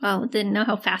Well, didn't know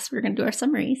how fast we were going to do our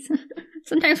summaries.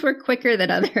 Sometimes we're quicker than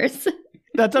others.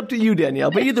 That's up to you, Danielle.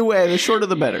 But either way, the shorter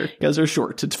the better, because they're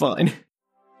short. It's fine.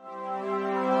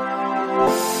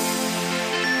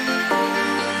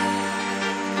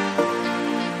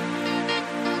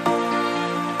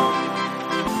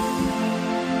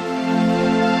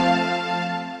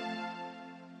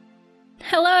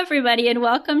 Hello, everybody, and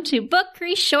welcome to Book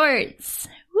Shorts.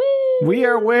 Woo! We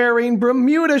are wearing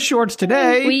Bermuda shorts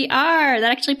today. We are.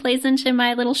 That actually plays into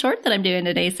my little short that I'm doing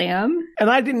today, Sam. And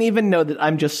I didn't even know that.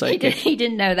 I'm just psychic. He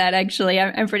didn't know that, actually.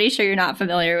 I'm pretty sure you're not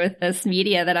familiar with this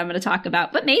media that I'm going to talk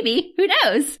about, but maybe. Who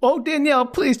knows? Oh, Danielle,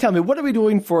 please tell me, what are we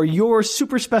doing for your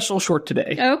super special short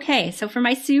today? Okay, so for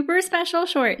my super special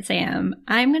short, Sam,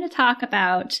 I'm going to talk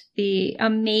about the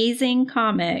amazing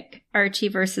comic Archie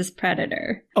versus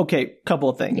Predator. Okay, couple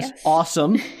of things. Yes.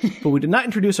 Awesome, but we did not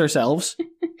introduce ourselves.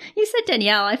 You said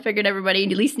Danielle. I figured everybody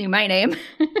at least knew my name.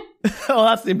 Oh,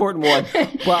 that's the important one.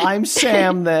 Well, I'm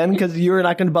Sam then, because you're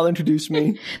not going to bother introduce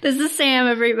me. This is Sam,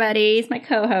 everybody. He's my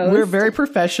co-host. We're very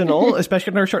professional,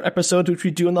 especially in our short episodes, which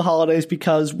we do in the holidays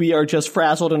because we are just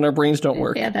frazzled and our brains don't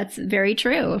work. Yeah, that's very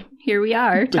true. Here we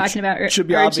are talking about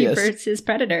Archie obvious. versus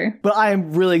Predator. But I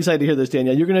am really excited to hear this,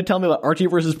 Danielle. You're going to tell me about Archie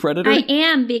versus Predator? I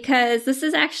am, because this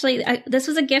is actually, this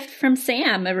was a gift from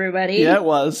Sam, everybody. Yeah, it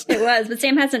was. It was, but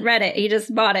Sam hasn't read it. He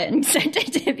just bought it and sent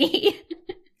it to me.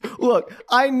 Look,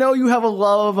 I know you have a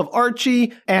love of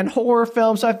Archie and horror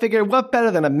films, so I figured what better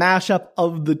than a mashup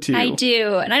of the two? I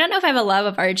do. And I don't know if I have a love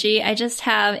of Archie. I just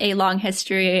have a long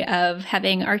history of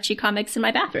having Archie comics in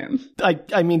my bathroom.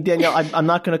 I mean, Danielle, I'm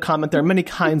not going to comment. There are many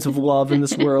kinds of love in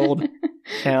this world.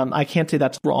 And I can't say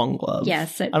that's wrong love.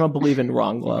 Yes. I don't believe in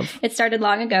wrong love. It started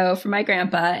long ago for my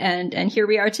grandpa, and here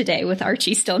we are today with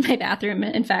Archie still in my bathroom.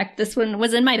 In fact, this one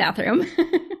was in my bathroom.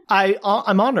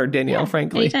 I'm honored, Danielle,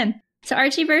 frankly. Anytime. So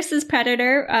Archie versus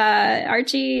Predator,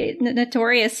 Archie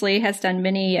notoriously has done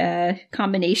many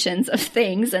combinations of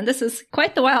things, and this is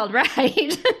quite the wild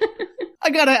ride. I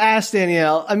gotta ask,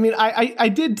 Danielle, I mean, I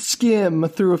did skim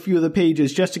through a few of the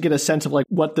pages just to get a sense of like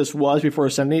what this was before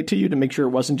sending it to you to make sure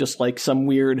it wasn't just like some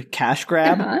weird cash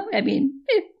grab. I mean,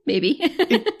 maybe.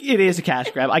 it is a cash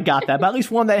grab. I got that. But at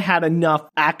least one that had enough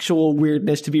actual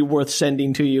weirdness to be worth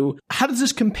sending to you. How does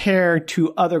this compare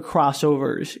to other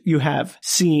crossovers you have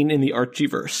seen in the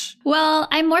Archieverse? Well,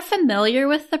 I'm more familiar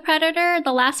with the Predator.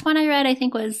 The last one I read, I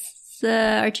think, was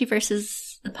Archie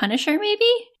versus the Punisher, maybe?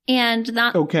 And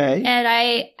not okay. And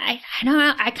I don't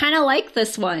know. I kind of like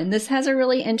this one. This has a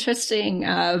really interesting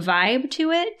vibe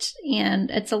to it, and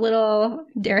it's a little,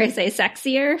 dare I say,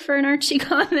 sexier for an Archie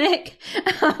comic.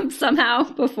 Somehow,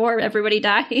 before everybody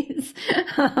dies.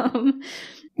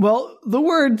 Well, the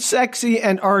word sexy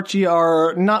and Archie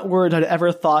are not words I'd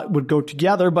ever thought would go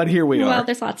together, but here we are. Well,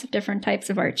 there's lots of different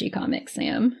types of Archie comics,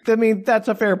 Sam. I mean, that's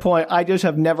a fair point. I just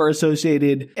have never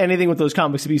associated anything with those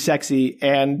comics to be sexy,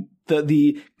 and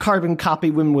the carbon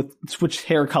copy women with switched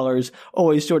hair colors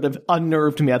always sort of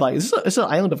unnerved me. I thought, is this an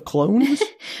island of clones?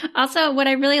 Also, what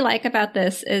I really like about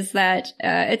this is that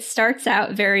it starts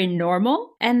out very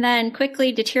normal and then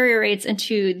quickly deteriorates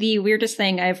into the weirdest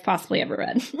thing I've possibly ever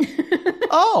read.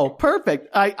 Oh, perfect.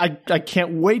 I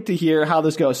can't wait to hear how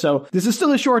this goes. So this is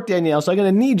still a short, Danielle, so I'm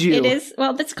going to need you. It is.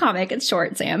 Well, it's comic. It's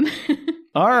short, Sam.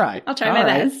 All right. I'll try my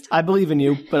best. I believe in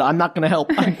you, but I'm not going to help.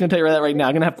 I'm going to tell you that right now.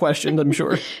 I'm going to have questions, I'm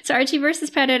sure. So Archie versus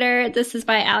Predator. This is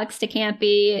by Alex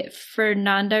DeCampi,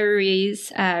 Fernanda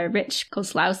Ruiz, Rich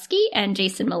Kozlowski, and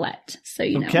Jason Millette. So,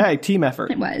 you know. Okay, team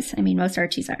effort. It was. I mean, most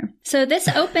Archies are. So this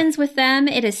opens with them.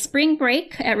 It is spring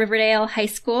break at Riverdale High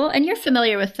School. And you're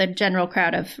familiar with the general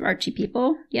crowd of Archie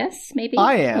people. Yes, maybe?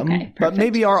 I am. Okay, but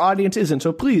maybe our audience isn't.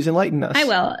 So please enlighten us. I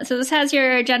will. So this has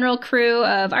your general crew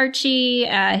of Archie,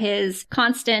 his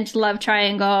constant love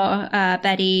triangle,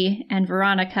 Betty and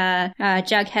Veronica.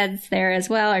 Jughead's there as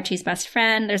well, Archie's best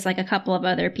friend. There's like a couple of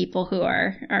other people who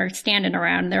are standing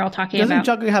around. They're all talking about...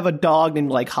 Doesn't Jughead have a dog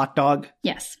named like Hot Dog?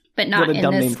 Yes, but not what a in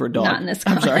dumb this. Name for a dog. Not in this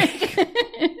comic. I'm sorry.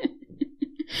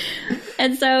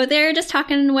 And so they're just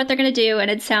talking what they're going to do, and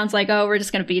it sounds like, oh, we're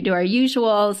just going to do our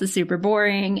usual. This is super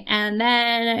boring. And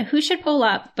then who should pull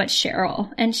up but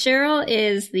Cheryl? And Cheryl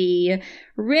is the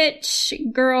rich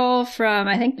girl from,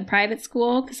 I think, the private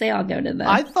school, because they all go to the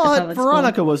I thought the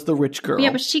Veronica school. was the rich girl.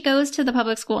 Yeah, but she goes to the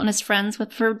public school and is friends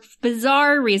with, for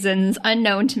bizarre reasons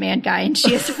unknown to mankind,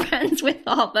 she is friends with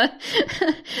all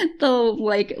the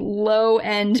like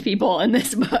low-end people in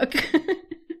this book.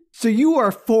 So you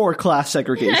are for class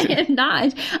segregation. I am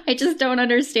not. I just don't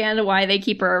understand why they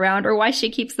keep her around or why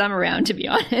she keeps them around, to be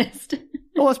honest.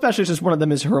 Well, especially since one of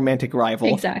them is her romantic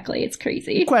rival. Exactly. It's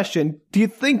crazy. Question. Do you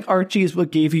think Archie is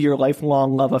what gave you your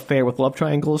lifelong love affair with love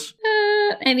triangles?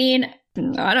 I mean,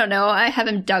 I don't know. I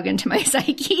haven't dug into my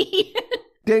psyche.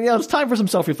 Danielle, it's time for some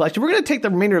self-reflection. We're going to take the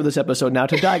remainder of this episode now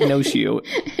to diagnose you.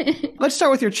 Let's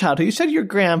start with your childhood. You said your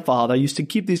grandfather used to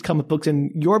keep these comic books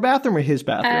in your bathroom or his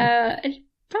bathroom? I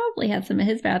probably had some in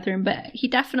his bathroom, but he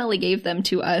definitely gave them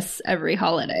to us every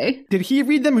holiday. Did he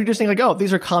read them or you just think like, oh,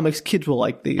 these are comics, kids will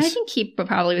like these? I think he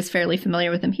probably was fairly familiar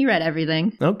with them. He read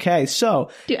everything. Okay, so...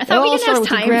 Dude, I thought we didn't have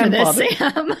time for this,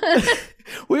 Sam.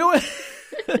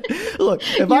 Look,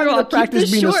 if I'm going to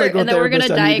practice being a psychotherapist, and then we're going to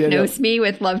diagnose me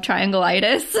with love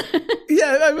triangle-itis.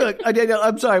 Yeah,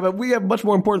 I'm sorry, but we have much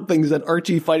more important things than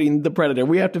Archie fighting the Predator.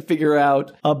 We have to figure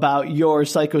out about your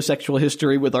psychosexual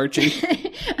history with Archie.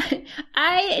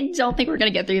 I don't think we're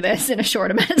going to get through this in a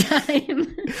short amount of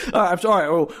time. All right, I'm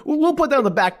sorry. We'll put that on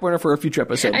the back burner for a future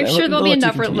episode. I'm sure there'll be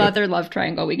enough for other love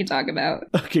triangle we can talk about.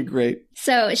 Okay, great.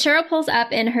 So Cheryl pulls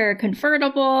up in her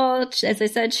convertible. As I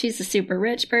said, she's a super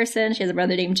rich person. She has a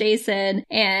brother named Jason.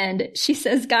 And she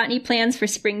says, got any plans for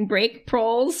spring break,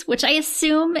 proles? Which I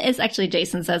assume is, actually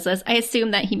Jason says this, I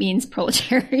assume that he means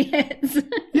proletariats.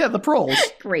 Yeah, the proles.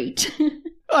 Great.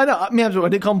 I know. I mean,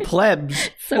 they call them plebs.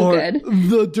 So or good.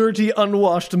 The dirty,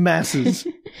 unwashed masses.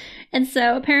 And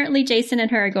so apparently Jason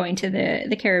and her are going to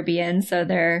the Caribbean, so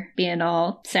they're being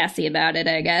all sassy about it,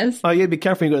 I guess. Oh, you gotta be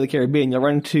careful when you go to the Caribbean. You'll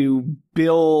run into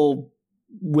Bill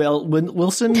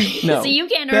Wilson? No. So you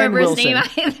can't remember his name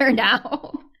either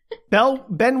now.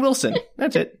 Ben Wilson.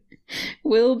 That's it.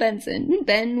 Will Benson.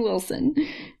 Ben Wilson.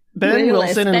 Ben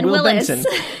Willis. Wilson and Ben Will Willis.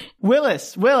 Benson.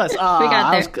 Willis. Ah, we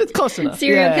got there. It's close enough.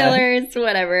 Serial killers,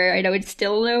 whatever. I know it's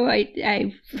still no.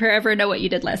 I forever know what you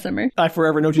did last summer. I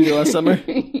forever know what you did last summer.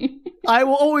 I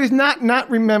will always not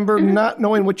remember not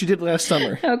knowing what you did last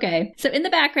summer. Okay. So in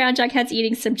the background, Jughead's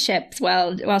eating some chips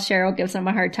while Cheryl gives him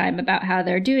a hard time about how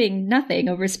they're doing nothing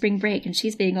over spring break and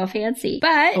she's being all fancy.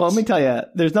 But well, let me tell you,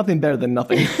 there's nothing better than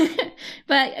nothing.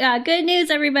 But good news,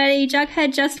 everybody.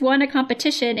 Jughead just won a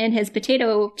competition in his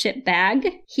potato chip bag.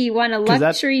 He won a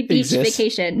luxury beach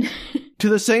vacation. To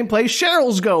the same place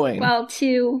Cheryl's going. Well,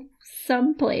 to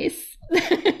some place.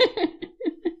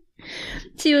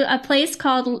 To a place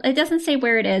called, it doesn't say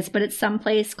where it is, but it's some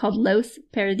place called Los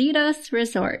Perdidos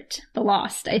Resort. The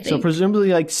Lost, I think. So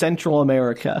presumably like Central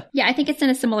America. Yeah, I think it's in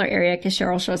a similar area because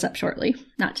Cheryl shows up shortly.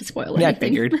 Not to spoil anything. Yeah, I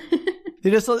figured.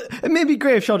 It may be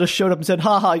great if Cheryl just showed up and said,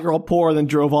 haha, you're all poor, and then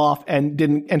drove off and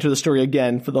didn't enter the story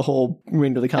again for the whole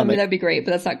remainder of the comic. I mean, that'd be great,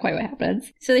 but that's not quite what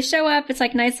happens. So they show up. It's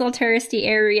like a nice little touristy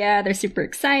area. They're super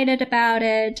excited about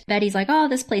it. Betty's like, oh,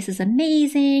 this place is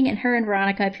amazing. And her and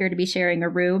Veronica appear to be sharing a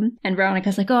room. And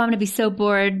Veronica's like, oh, I'm going to be so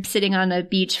bored sitting on a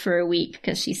beach for a week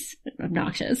because she's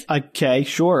obnoxious. Okay,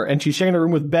 sure. And she's sharing a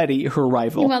room with Betty, her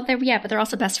rival. Well, but they're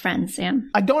also best friends, Sam.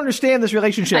 I don't understand this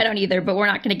relationship. I don't either, but we're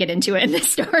not going to get into it in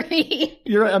this story.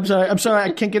 You're right. I'm sorry.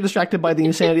 I can't get distracted by the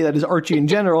insanity that is Archie in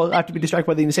general. I have to be distracted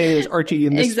by the insanity that is Archie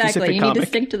in this specific comic. Exactly. You need to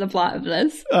stick to the plot of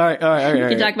this. All right. We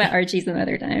can talk about Archie some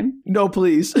other time. No,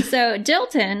 please. So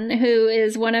Dilton, who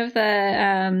is one of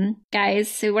the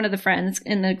one of the friends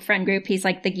in the friend group, he's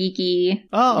like the geeky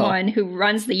one who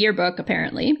runs the yearbook,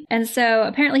 apparently. And so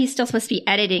apparently he's still supposed to be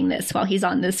editing this while he's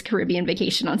on this Caribbean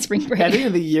vacation on spring break.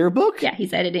 Editing the yearbook? Yeah,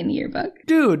 he's editing the yearbook.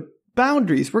 Dude.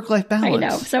 Boundaries, work-life balance. I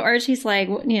know. So Archie's like,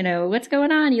 what's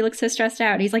going on? You look so stressed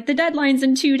out. He's like, the deadline's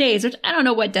in 2 days, which I don't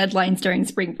know what deadline's during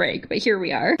spring break, but here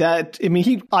we are.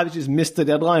 He obviously just missed the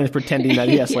deadline and is pretending that,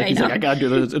 yes, yeah, he's like, I gotta do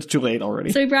this. It's too late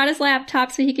already. So he brought his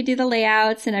laptop so he could do the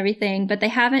layouts and everything, but they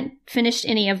haven't finished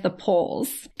any of the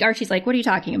polls. Archie's like, what are you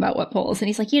talking about? What polls? And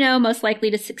he's like, most likely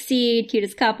to succeed,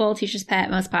 cutest couple, teacher's pet,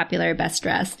 most popular, best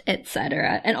dressed,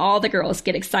 etc. And all the girls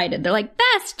get excited. They're like,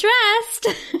 best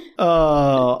dressed!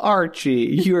 Oh,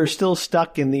 Archie, you're still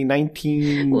stuck in the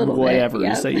 19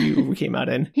 whatevers that you came out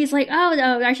in. He's like,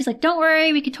 Archie's like, don't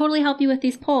worry, we can totally help you with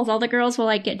these polls. All the girls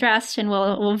will get dressed and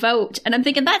we'll vote. And I'm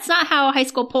thinking, that's not how high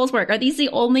school polls work. Are these the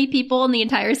only people in the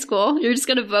entire school? You're just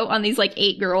gonna vote on these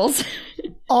 8 girls.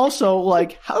 Also,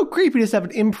 how creepy is to have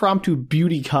an impromptu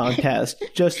beauty contest?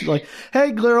 Just like,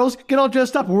 hey, girls, get all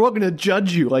dressed up. We're all going to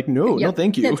judge you. No,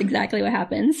 thank you. That's exactly what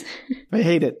happens. I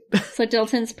hate it. So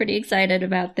Dilton's pretty excited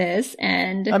about this.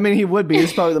 And I mean, he would be.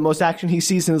 It's probably the most action he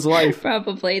sees in his life.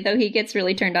 Probably, though he gets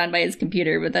really turned on by his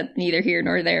computer, but that's neither here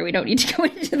nor there. We don't need to go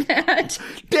into that.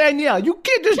 Danielle, you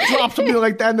can't just drop something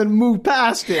like that and then move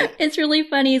past it. It's really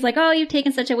funny. He's like, oh, you've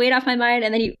taken such a weight off my mind.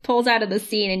 And then he pulls out of the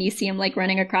scene and you see him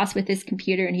running across with his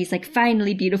computer. And he's like,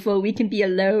 finally, beautiful, we can be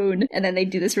alone. And then they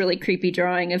do this really creepy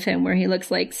drawing of him where he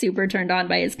looks super turned on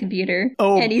by his computer.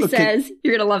 Oh, and he says,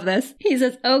 you're gonna love this. He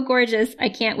says, oh, gorgeous, I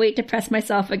can't wait to press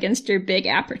myself against your big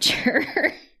aperture.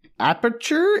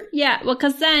 aperture? Yeah, well,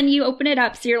 because then you open it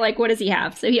up, so you're like, what does he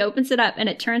have? So he opens it up, and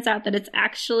it turns out that it's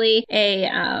actually a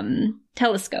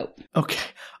telescope.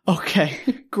 Okay,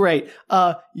 great.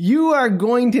 You are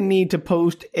going to need to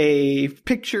post a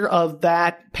picture of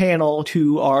that panel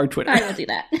to our Twitter. I will do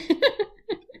that.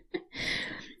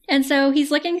 And so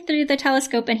he's looking through the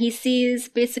telescope and he sees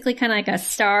basically kind of like a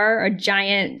star, a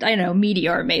giant, I don't know,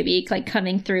 meteor maybe, like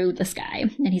coming through the sky.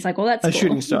 And he's like, well, that's a cool.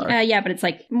 Shooting star. Yeah, but it's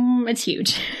like, it's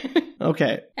huge.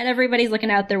 Okay. And everybody's looking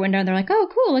out their window and they're like, oh,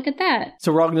 cool, look at that.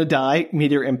 So we're all going to die.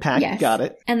 Meteor impact. Yes. Got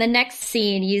it. And the next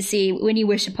scene you see when you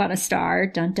wish upon a star,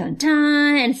 dun dun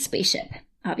dun, and spaceship,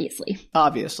 obviously.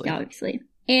 Obviously.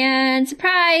 And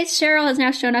surprise, Cheryl has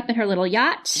now shown up in her little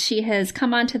yacht. She has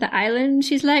come onto the island.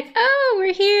 She's like, oh,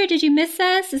 we're here. Did you miss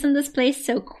us? Isn't this place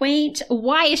so quaint?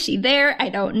 Why is she there? I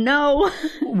don't know.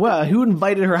 Well, who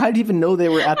invited her? How did you even know they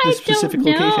were at this specific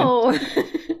location?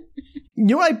 You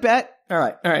know what I bet? All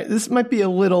right. This might be a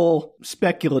little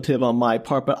speculative on my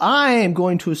part, but I am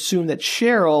going to assume that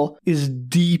Cheryl is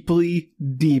deeply,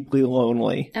 deeply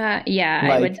lonely. Yeah,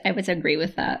 I would agree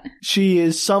with that. She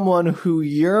is someone who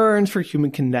yearns for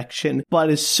human connection, but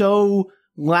is so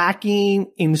lacking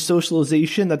in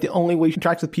socialization that the only way she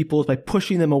interacts with people is by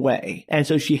pushing them away. And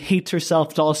so she hates herself.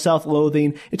 It's all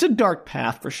self-loathing. It's a dark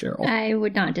path for Cheryl. I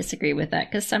would not disagree with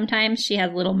that, because sometimes she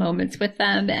has little moments with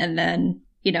them, and then,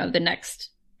 the next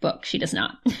book she does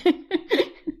not.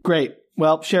 Great.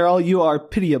 Well, Cheryl, you are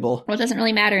pitiable. Well, it doesn't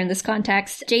really matter in this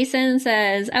context. Jason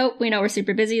says, oh, we know we're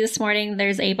super busy this morning.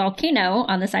 There's a volcano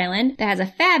on this island that has a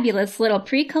fabulous little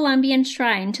pre-Columbian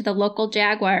shrine to the local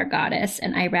jaguar goddess,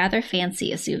 and I rather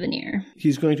fancy a souvenir.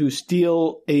 He's going to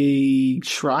steal a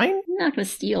shrine? I'm not going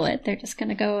to steal it. They're just going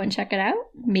to go and check it out.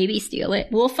 Maybe steal it.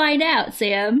 We'll find out,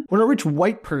 Sam. When a rich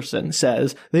white person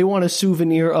says they want a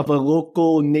souvenir of a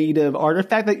local native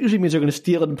artifact, that usually means they're going to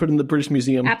steal it and put it in the British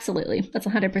Museum. Absolutely. That's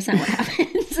 100% what happens.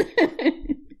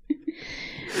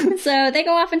 So they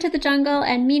go off into the jungle,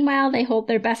 and meanwhile, they hold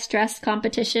their best dressed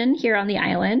competition here on the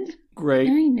island. Great.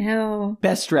 I know.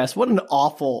 Best dressed. What an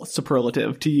awful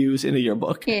superlative to use in a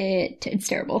yearbook. It's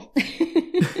terrible.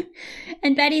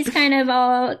 And Betty's kind of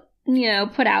all,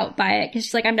 put out by it, because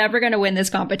she's like, I'm never going to win this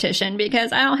competition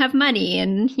because I don't have money.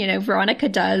 And, Veronica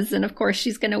does. And of course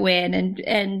she's going to win.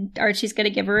 And Archie's going to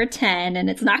give her a 10, and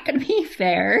it's not going to be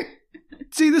fair.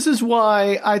 See, this is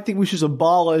why I think we should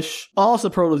abolish all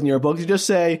superlatives in yearbooks. You just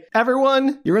say,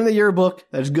 everyone, you're in the yearbook.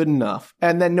 That's good enough.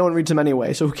 And then no one reads them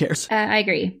anyway, so who cares? I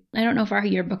agree. I don't know if our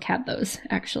yearbook had those,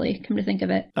 actually, come to think of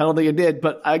it. I don't think it did,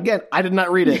 but again, I did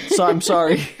not read it, so I'm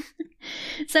sorry.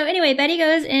 So anyway, Betty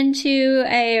goes into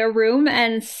a room,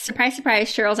 and surprise, surprise,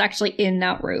 Cheryl's actually in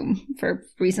that room for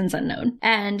reasons unknown.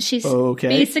 And she's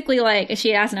basically like, she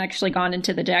hasn't actually gone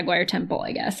into the Jaguar Temple,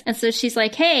 I guess. And so she's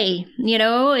like, hey,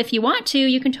 if you want to,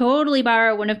 you can totally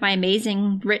borrow one of my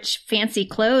amazing, rich, fancy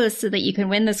clothes so that you can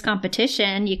win this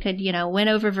competition. You could, win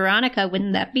over Veronica.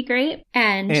 Wouldn't that be great?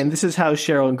 And this is how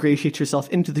Cheryl ingratiates herself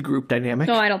into the group dynamic.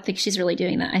 No, I don't think she's really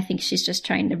doing that. I think she's just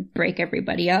trying to break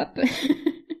everybody up.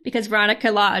 Because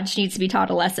Veronica Lodge needs to be taught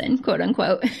a lesson, quote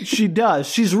unquote. She does.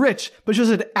 She's rich, but she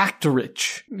doesn't act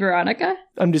rich. Veronica?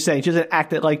 I'm just saying, she doesn't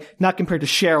act it not compared to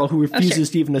Cheryl, who refuses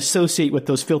to even associate with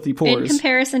those filthy pores. In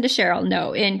comparison to Cheryl,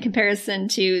 no. In comparison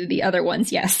to the other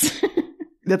ones, yes.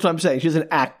 That's what I'm saying. She doesn't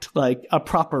act like a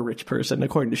proper rich person,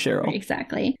 according to Cheryl.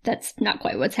 Exactly. That's not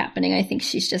quite what's happening. I think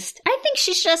she's just,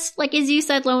 like as you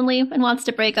said, lonely and wants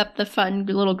to break up the fun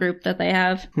little group that they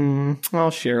have. Oh,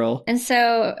 Cheryl. And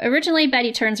so originally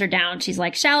Betty turns her down. She's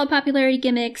like, shallow popularity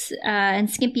gimmicks and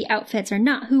skimpy outfits are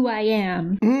not who I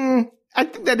am. I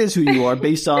think that is who you are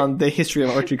based on the history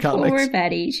of Archie comics. Poor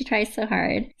Betty. She tries so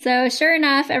hard. So sure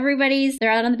enough,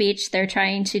 they're out on the beach. They're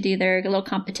trying to do their little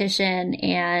competition,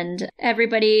 and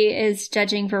everybody is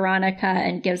judging Veronica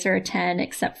and gives her a 10,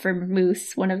 except for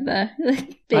Moose, one of the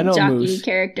big jockey Moose.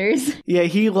 Characters. Yeah,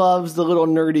 he loves the little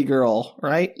nerdy girl,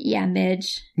 right? Yeah,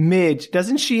 Midge.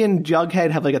 Doesn't she and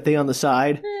Jughead have a thing on the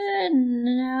side?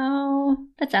 No.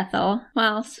 That's Ethel.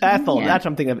 Well, Ethel. Yeah. That's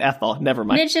what I'm thinking of. Ethel. Never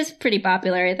mind. Midge is pretty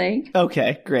popular, I think.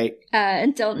 Okay, great.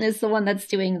 And Dalton is the one that's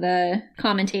doing the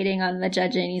commentating on the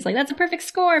judging. He's like, that's a perfect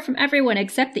score from everyone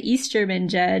except the East German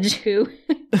judge, who...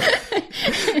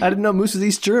 I didn't know Moose was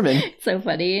East German. So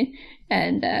funny.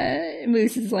 And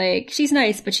Moose is like, she's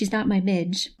nice, but she's not my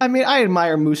Midge. I mean, I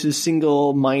admire Moose's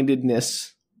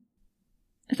single-mindedness.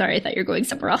 Sorry, I thought you were going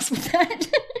somewhere else with that.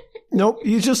 Nope,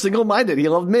 he's just single-minded. He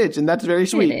loved Midge, and that's very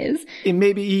sweet. It is. And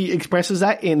maybe he expresses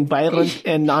that in violent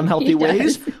and non-healthy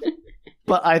ways.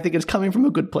 but I think it's coming from a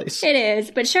good place. It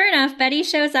is. But sure enough, Betty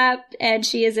shows up and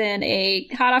she is in a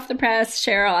hot off the press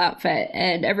Cheryl outfit.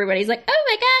 And everybody's like, oh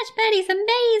my gosh, Betty's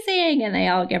amazing. And they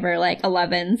all give her like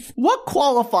 11s. What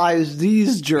qualifies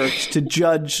these jerks to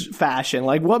judge fashion?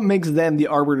 Like, what makes them the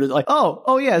arbiters? Like,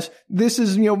 oh yes, this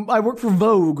is, I work for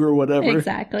Vogue or whatever.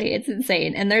 Exactly. It's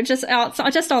insane. And they're just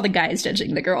all the guys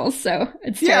judging the girls. So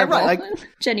it's terrible. Yeah, right.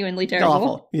 Genuinely terrible.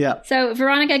 Awful. Yeah. So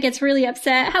Veronica gets really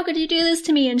upset. How could you do this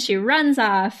to me? And she runs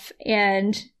off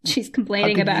and she's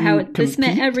complaining about how this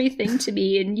meant everything to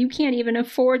me and you can't even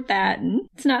afford that and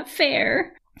it's not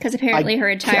fair. Because apparently her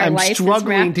entire life is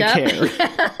wrapped up. Care.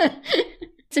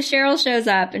 So Cheryl shows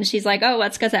up and she's like, oh,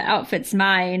 that's because that outfit's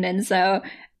mine. And so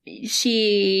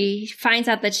she finds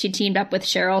out that she teamed up with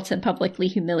Cheryl to publicly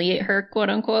humiliate her, quote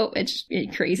unquote, which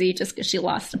is crazy just because she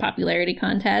lost a popularity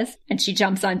contest. And she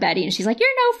jumps on Betty and she's like, you're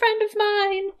no friend of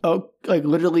mine. Oh, like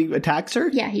literally attacks her?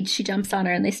 Yeah, she jumps on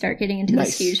her and they start getting into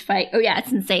this huge fight. Oh yeah,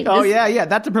 it's insane. Oh yeah.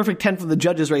 That's a perfect 10 from the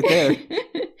judges right there.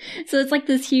 So it's like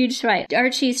this huge fight.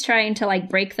 Archie's trying to like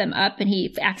break them up and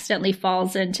he accidentally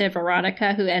falls into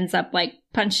Veronica, who ends up like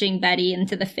punching Betty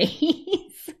into the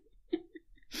face.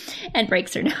 And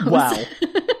breaks her nose. Wow.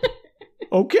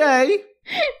 Okay.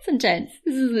 It's intense.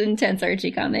 This is an intense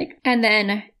Archie comic. And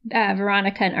then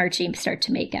Veronica and Archie start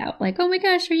to make out. Like, oh my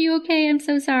gosh, are you okay? I'm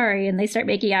so sorry. And they start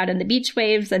making out in the beach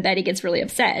waves and Betty gets really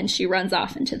upset and she runs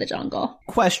off into the jungle.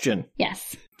 Question.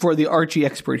 Yes. For the Archie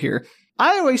expert here.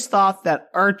 I always thought that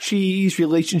Archie's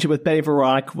relationship with Betty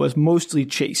Veronica was mostly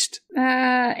chaste.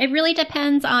 It really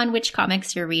depends on which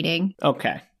comics you're reading.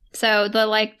 Okay. So the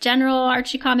like general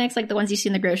Archie comics, like the ones you see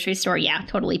in the grocery store, yeah,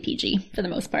 totally PG for the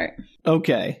most part.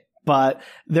 Okay. But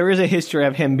there is a history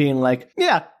of him being like,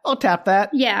 yeah, I'll tap that.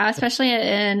 Yeah, especially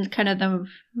in kind of the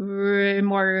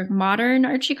more modern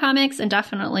Archie comics, and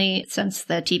definitely since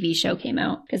the TV show came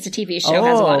out, because the TV show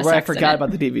has a lot of sex I forgot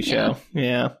about the TV show.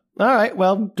 Yeah. All right,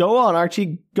 well, go on,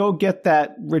 Archie. Go get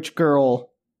that rich girl.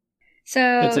 So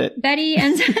that's it. Betty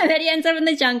ends up in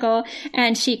the jungle,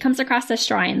 and she comes across the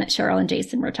shrine that Cheryl and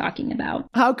Jason were talking about.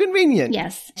 How convenient.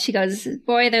 Yes. She goes,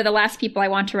 boy, they're the last people I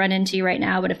want to run into right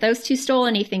now, but if those two stole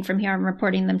anything from here, I'm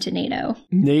reporting them to NATO.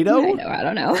 NATO? I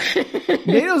don't know.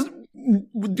 NATO's...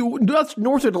 That's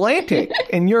North Atlantic,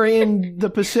 and you're in the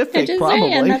Pacific,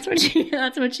 probably. Saying,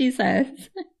 that's what she says.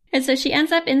 And so she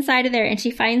ends up inside of there and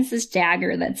she finds this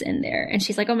dagger that's in there. And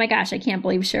she's like, oh my gosh, I can't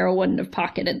believe Cheryl wouldn't have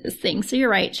pocketed this thing. So you're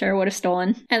right, Cheryl would have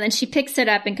stolen. And then she picks it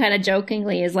up and kind of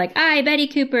jokingly is like, I, Betty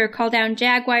Cooper, call down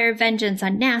Jaguar vengeance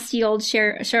on nasty old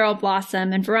Cheryl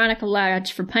Blossom and Veronica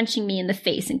Lodge for punching me in the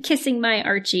face and kissing my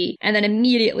Archie. And then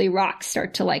immediately rocks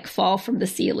start to like fall from the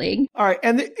ceiling. All right.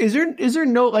 And is there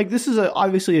no, like, this is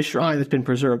obviously a shrine that's been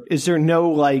preserved. Is there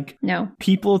no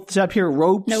people set up here,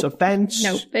 ropes, a fence?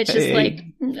 Nope. It's just like...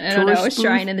 I don't know, a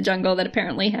shrine in the jungle that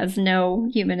apparently has no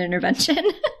human intervention.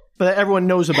 But everyone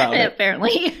knows about it.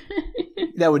 Apparently.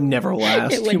 That would never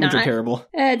last. It would Humans not. are terrible.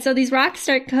 And so these rocks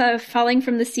start falling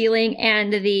from the ceiling,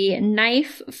 and the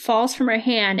knife falls from her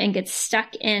hand and gets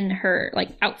stuck in her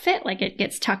outfit. Like it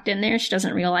gets tucked in there. She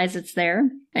doesn't realize it's there.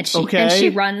 And she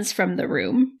runs from the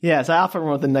room. Yes, I often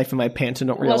run with a knife in my pants and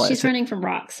don't realize Well, she's running from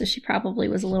rocks, so she probably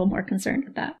was a little more concerned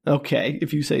with that. Okay,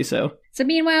 if you say so. So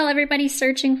meanwhile, everybody's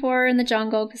searching for her in the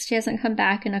jungle because she hasn't come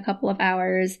back in a couple of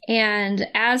hours. And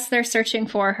as they're searching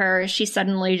for her, she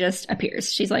suddenly just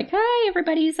appears. She's like, hi,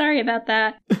 everybody, sorry about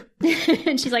that.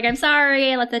 And she's like, I'm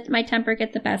sorry, I let my temper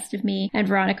get the best of me. And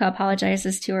Veronica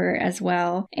apologizes to her as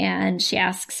well. And she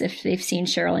asks if they've seen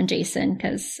Cheryl and Jason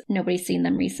because nobody's seen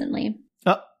them recently.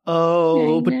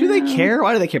 But do they care?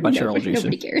 Why do they care about Cheryl and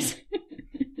Jason? Nobody cares.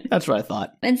 That's what I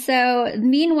thought. And so,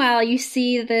 meanwhile, you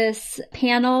see this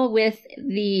panel with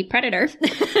the Predator.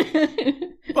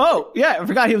 Oh, yeah, I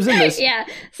forgot he was in this. Yeah,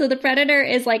 so the Predator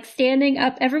is standing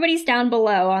up. Everybody's down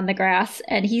below on the grass,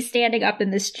 and he's standing up in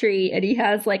this tree, and he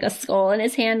has a skull in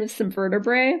his hand with some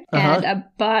vertebrae and a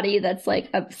body that's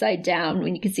upside down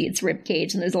when you can see its rib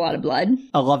cage, and there's a lot of blood.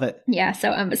 I love it. Yeah,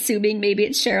 so I'm assuming maybe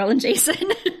it's Cheryl and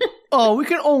Jason. Oh, we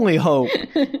can only hope.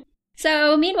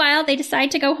 So, meanwhile, they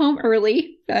decide to go home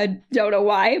early. I don't know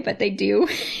why, but they do.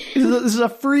 This is a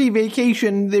free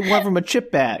vacation they want from a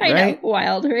chip bag, right? I know.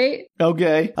 Wild, right?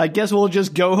 Okay. I guess we'll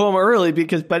just go home early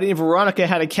because Betty and Veronica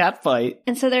had a cat fight.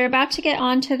 And so they're about to get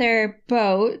onto their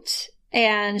boat,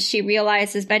 and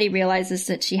Betty realizes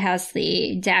that she has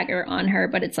the dagger on her,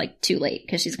 but it's too late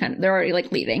because they're already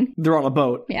leaving. They're on a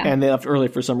boat. Yeah. And they left early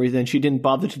for some reason. She didn't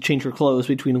bother to change her clothes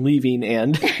between leaving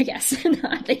and... Yes.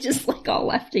 They just all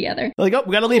left together. We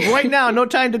gotta leave right now. No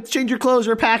time to change your clothes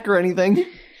or pack or anything.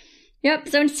 Yep.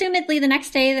 So assumedly the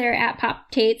next day they're at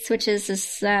Pop Tate's, which is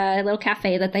this little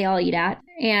cafe that they all eat at.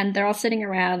 And they're all sitting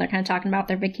around. They're kind of talking about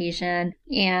their vacation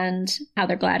and how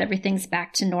they're glad everything's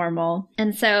back to normal.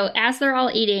 And so as they're all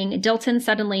eating, Dilton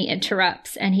suddenly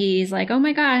interrupts and he's like, oh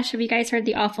my gosh, have you guys heard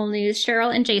the awful news?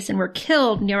 Cheryl and Jason were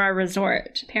killed near our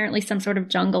resort. Apparently some sort of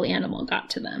jungle animal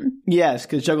got to them. Yes,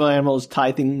 because jungle animals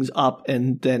tie things up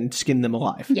and then skin them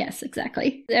alive. Yes,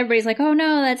 exactly. Everybody's like, oh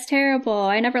no, that's terrible.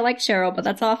 I never liked Cheryl, but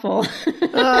that's awful.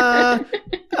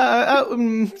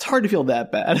 It's hard to feel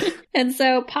that bad. And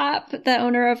so Pop, the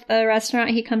owner of the restaurant,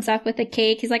 he comes up with a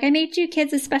cake. He's like, I made you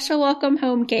kids a special welcome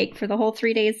home cake for the whole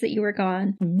 3 days that you were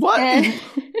gone. What? And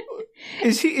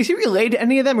Is he related to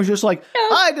any of them, or just like, no.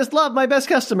 I just love my best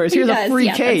customers. Here's a free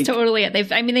cake. That's totally it. They've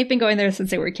been going there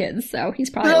since they were kids, so he's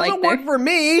probably like, that doesn't work for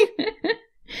me.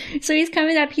 So he's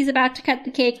coming up, he's about to cut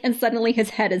the cake, and suddenly his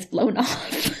head is blown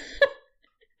off.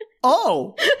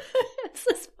 Oh.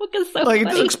 This book is so like, funny.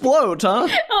 It just explodes, huh?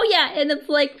 Oh yeah, and it's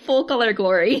like full color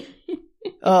glory.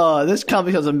 Oh, this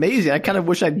comic is amazing. I kind of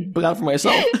wish I'd got it for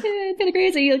myself. It's kind of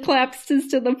crazy. He collapses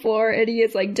to the floor and he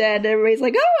is like dead. And everybody's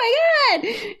like, oh my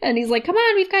God. And he's like, come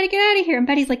on, we've got to get out of here. And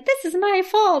Betty's like, this is my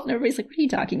fault. And everybody's like, what are you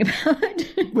talking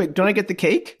about? Wait, don't I get the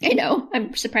cake? I know.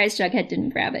 I'm surprised Jughead didn't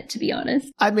grab it, to be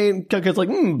honest. I mean, Jughead's like,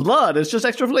 blood. It's just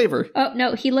extra flavor. Oh,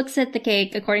 no. He looks at the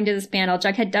cake. According to this panel,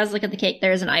 Jughead does look at the cake.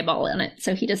 There's an eyeball in it.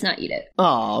 So he does not eat it.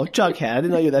 Oh, Jughead. I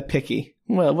didn't know you were that picky.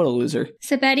 Well, what a loser.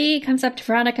 So Betty comes up to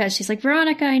Veronica. She's like,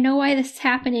 Veronica, I know why this is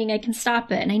happening. I can stop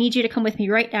it. And I need you to come with me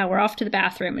right now. We're off to the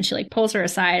bathroom. And she like pulls her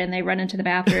aside and they run into the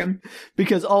bathroom.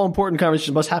 Because all important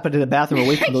conversations must happen in the bathroom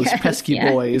away from those pesky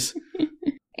boys.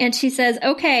 And she says,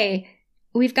 okay,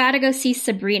 we've got to go see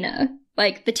Sabrina.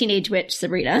 Like the teenage witch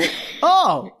Sabrina.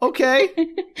 Oh, okay.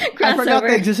 I forgot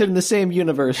they existed in the same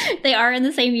universe. They are in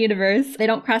the same universe. They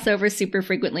don't cross over super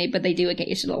frequently, but they do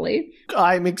occasionally.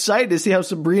 I'm excited to see how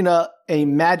Sabrina, a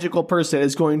magical person,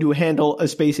 is going to handle a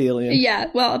space alien. Yeah,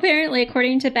 well, apparently,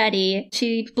 according to Betty,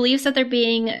 she believes that they're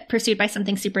being pursued by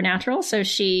something supernatural, so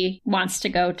she wants to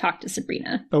go talk to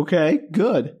Sabrina. Okay,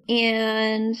 good.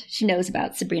 And she knows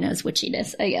about Sabrina's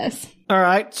witchiness, I guess. All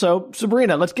right, so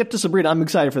Sabrina, let's get to Sabrina. I'm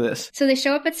excited for this. So they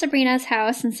show up at Sabrina's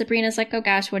house, and Sabrina's like, oh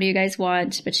gosh, what do you guys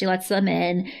want? But she lets them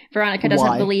in. Veronica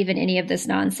doesn't believe in any of this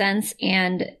nonsense,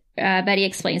 and Betty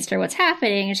explains to her what's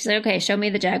happening, and she's like, okay, show me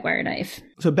the jaguar knife.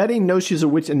 So Betty knows she's a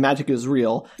witch and magic is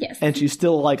real. Yes. And she's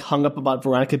still, like, hung up about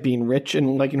Veronica being rich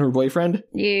and liking her boyfriend?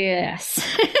 Yes.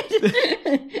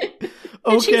 Okay.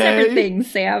 And she's everything,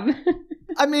 Sam.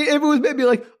 I mean, if it was maybe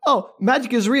like, oh,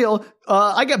 magic is real,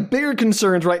 I got bigger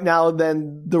concerns right now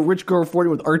than the rich girl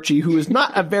flirting with Archie, who is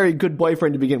not a very good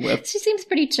boyfriend to begin with. She seems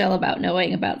pretty chill about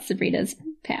knowing about Sabrina's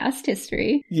past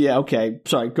history. Yeah, okay.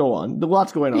 Sorry, go on. There's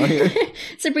lots going on here.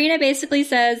 Sabrina basically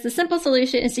says the simple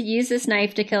solution is to use this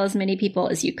knife to kill as many people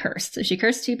as you cursed. So if she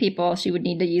cursed 2 people, she would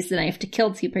need to use the knife to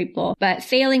kill 2 people. But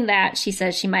failing that, she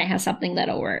says she might have something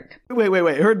that'll work.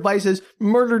 Wait. Her advice is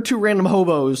murder 2 random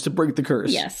hobos to break the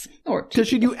curse. Yes. Or does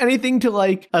she do anything to,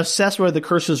 like, assess whether the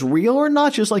curse is real or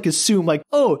not? Just, like, assume, like,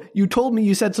 oh, you told me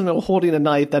you said something holding a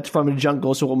knife that's from a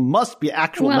jungle, so it must be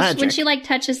actual magic. When she, like,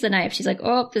 touches the knife, she's like,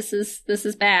 oh, this is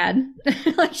bad.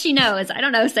 Like, she knows. I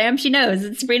don't know, Sam. She knows.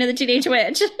 It's Sabrina the Teenage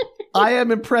Witch. I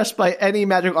am impressed by any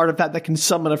magic artifact that can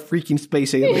summon a freaking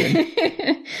space alien.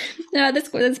 No, this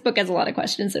book has a lot of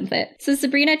questions in it. So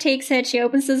Sabrina takes it. She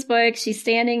opens this book. She's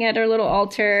standing at her little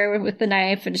altar with the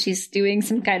knife, and she's doing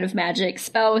some kind of magic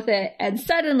spell with it. And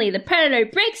suddenly the predator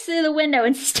breaks through the window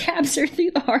and stabs her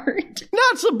through the heart.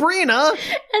 Not Sabrina!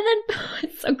 And then,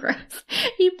 it's so gross.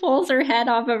 He pulls her head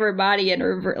off of her body, and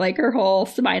her whole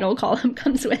spinal column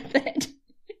comes with it.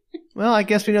 Well, I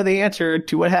guess we know the answer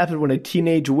to what happens when a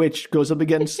teenage witch goes up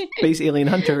against Space Alien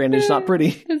Hunter and it's not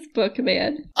pretty. This book,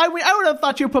 man. I would have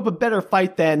thought you would put up a better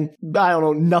fight than, I don't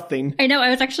know, nothing. I know, I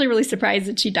was actually really surprised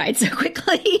that she died so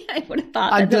quickly. I would have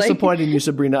thought I'm disappointed in you,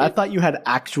 Sabrina. I thought you had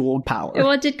actual power.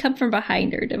 Well, it did come from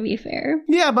behind her, to be fair.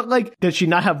 Yeah, but, like, did she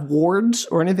not have wards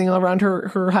or anything around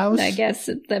her house? I guess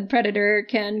the predator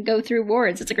can go through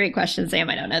wards. It's a great question, Sam.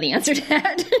 I don't know the answer to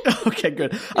that. Okay,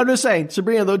 good. I'm just saying,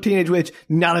 Sabrina, the teenage witch,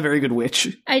 not a very good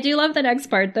witch. I do love the next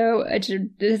part, though. It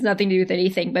has nothing to do with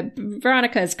anything, but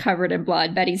Veronica is covered in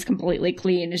blood. Betty's completely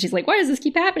clean, and she's like, why does this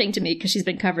keep happening to me? Because she's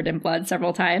been covered in blood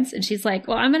several times. And she's like,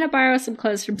 well, I'm going to borrow some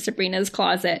clothes from Sabrina's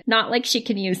closet. Not like she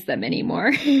can use them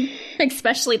anymore.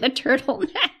 Especially the turtlenecks.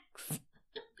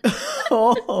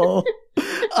 Oh,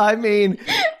 I mean,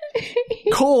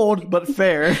 cold, but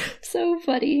fair. So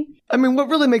funny. I mean, what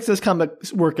really makes this comic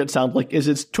work, it sounds like, is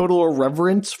its total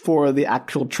irreverence for the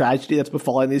actual tragedy that's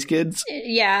befalling these kids.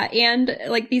 Yeah, and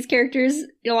like these characters,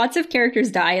 lots of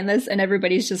characters die in this, and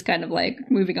everybody's just kind of like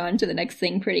moving on to the next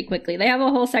thing pretty quickly. They have a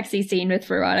whole sexy scene with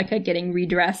Veronica getting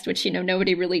redressed, which,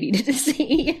 nobody really needed to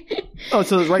see. Oh,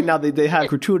 so right now they have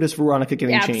gratuitous Veronica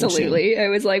getting changed. Absolutely. I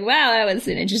was like, wow, that was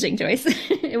an interesting choice.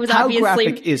 It was How obviously...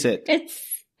 graphic is it? It's...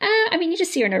 you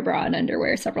just see her in her bra and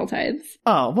underwear several times.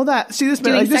 Oh, well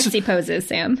Doing sexy poses,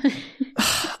 Sam.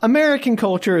 American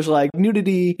culture is like,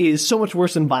 nudity is so much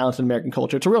worse than violence in American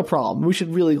culture. It's a real problem. We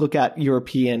should really look at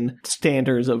European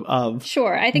standards of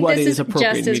Sure, I think what this is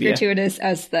appropriate just as media. gratuitous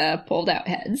as the pulled out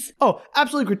heads. Oh,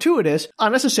 absolutely gratuitous,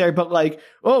 unnecessary, but like,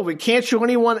 we can't show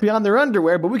anyone beyond their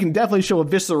underwear, but we can definitely show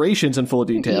eviscerations in full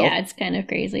detail. Yeah, it's kind of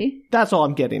crazy. That's all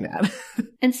I'm getting at.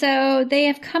 And so they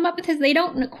have come up with this. They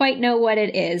don't quite know what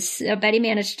it is. Betty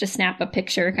managed to snap a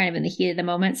picture kind of in the heat of the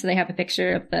moment. So they have a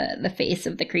picture of the face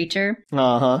of the creature.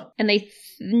 Uh-huh. And they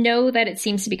know that it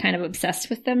seems to be kind of obsessed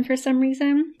with them for some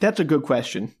reason. That's a good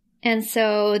question. And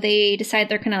so they decide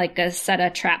they're kind of like going to set a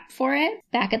trap for it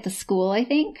back at the school, I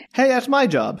think. Hey, that's my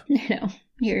job. No,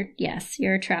 you're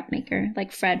a trap maker,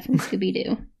 like Fred from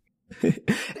Scooby-Doo.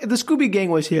 If the Scooby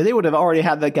Gang was here, they would have already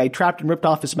had that guy trapped and ripped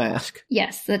off his mask.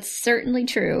 Yes, that's certainly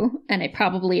true. And it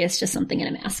probably is just something in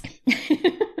a mask.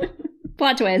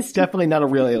 Plot twist. Definitely not a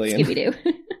real alien.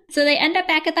 Scooby-Doo. So they end up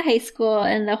back at the high school,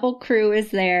 and the whole crew is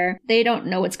there. They don't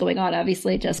know what's going on,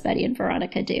 obviously. Just Betty and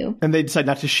Veronica do. And they decide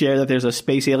not to share that there's a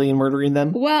space alien murdering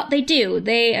them? Well, they do.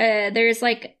 There's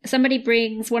like, somebody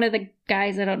brings, one of the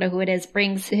guys, I don't know who it is,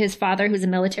 brings his father, who's a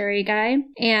military guy.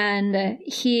 And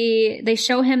they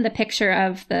show him the picture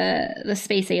of the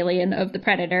space alien, of the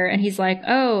Predator. And he's like,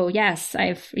 oh, yes,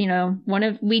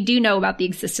 we do know about the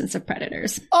existence of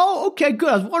predators. Oh, okay, good.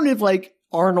 I was wondering if like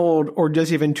Arnold or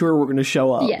Jesse Ventura were going to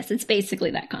show up. Yes, it's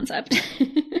basically that concept.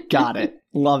 Got it.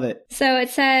 Love it. So it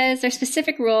says there's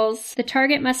specific rules. The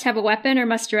target must have a weapon or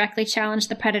must directly challenge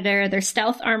the predator. Their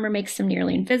stealth armor makes them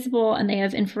nearly invisible, and they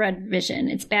have infrared vision.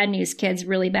 It's bad news, kids.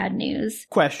 Really bad news.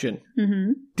 Question.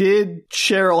 Mm-hmm. Did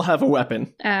Cheryl have a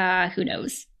weapon? Who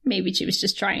knows? Maybe she was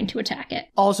just trying to attack it.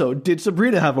 Also, did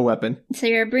Sabrina have a weapon? So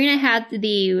Sabrina had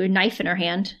the knife in her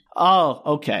hand. Oh,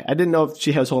 okay. I didn't know if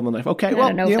she has holding the knife. Okay, well,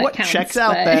 you know what? Counts, checks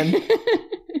out then.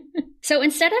 So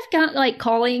instead of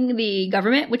calling the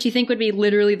government, which you think would be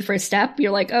literally the first step,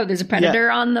 you're like, oh, there's a predator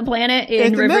on the planet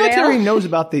in Riverdale. If the military knows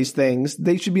about these things,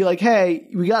 they should be like, hey,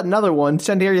 we got another one.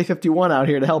 Send Area 51 out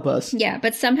here to help us. Yeah,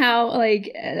 but somehow,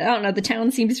 I don't know, the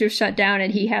town seems to have shut down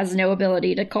and he has no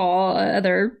ability to call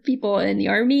other people in the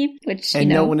army, which, And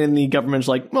no one in the government's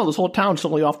like, well, this whole town's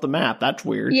totally off the map. That's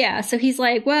weird. Yeah, so he's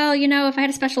like, well, if I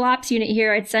had a special ops unit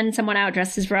here, I'd send someone out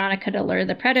dressed as Veronica to lure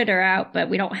the predator out, but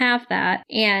we don't have that.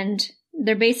 And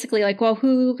they're basically like, well,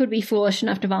 who could be foolish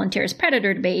enough to volunteer as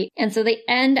predator to bait? And so they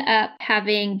end up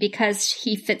having, because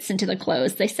he fits into the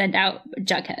clothes, they send out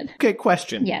Jughead. Okay,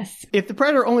 question. Yes. If the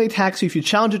predator only attacks you if you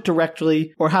challenge it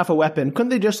directly or have a weapon, couldn't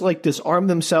they just disarm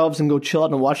themselves and go chill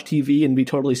out and watch TV and be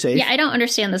totally safe? Yeah, I don't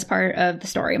understand this part of the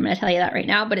story. I'm going to tell you that right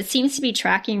now, but it seems to be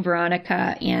tracking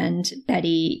Veronica and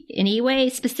Betty anyway.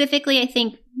 Specifically, I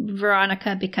think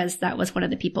Veronica, because that was one of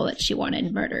the people that she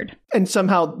wanted murdered. And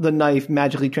somehow the knife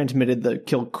magically transmitted the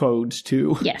kill codes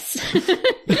to... Yes.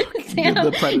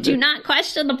 the predator. Do not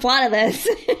question the plot of this.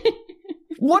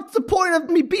 What's the point of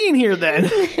me being here then?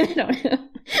 I don't know.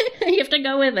 You have to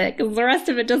go with it, because the rest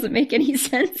of it doesn't make any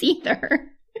sense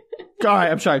either. All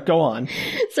right, I'm sorry. Go on.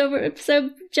 So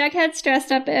Jughead's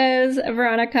dressed up as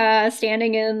Veronica,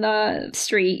 standing in the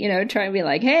street, trying to be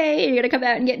like, hey, you're gonna come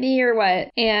out and get me or what?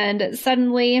 And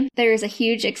suddenly there's a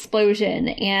huge explosion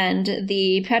and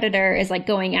the predator is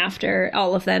going after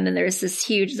all of them. And there's this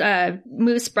huge,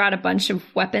 Moose brought a bunch of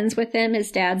weapons with him,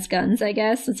 his dad's guns, I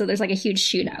guess. And so there's a huge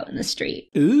shootout in the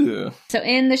street. Ooh. So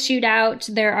in the shootout,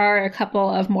 there are a couple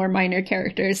of more minor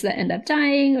characters that end up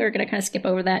dying. We're gonna kind of skip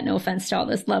over that. No offense to all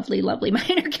those lovely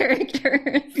minor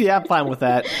characters. Yeah, I'm fine with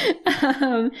that.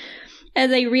 As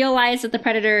they realize that the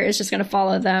predator is just going to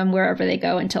follow them wherever they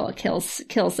go until it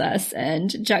kills us. And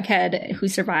Jughead, who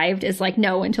survived, is like,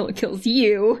 no, until it kills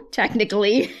you,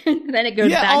 technically. Then it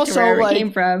goes back to where it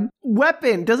came from.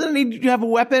 Weapon. Doesn't it need you have a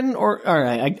weapon? Or, all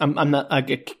right, I'm not,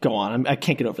 go on. I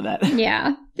can't get over that.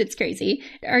 Yeah, it's crazy.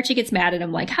 Archie gets mad at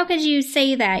him, like, how could you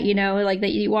say that,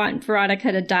 that you want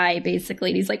Veronica to die, basically.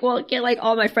 And he's like, well,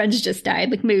 all my friends just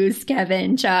died, Moose,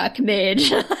 Kevin, Chuck,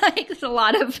 Midge. A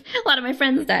lot of my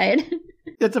friends died.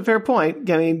 That's a fair point.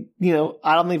 I mean,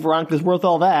 I don't think Veronica's worth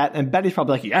all that. And Betty's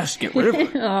probably like, yes, get rid of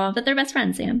her. Oh, but they're best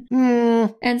friends, Sam.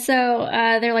 Mm. And so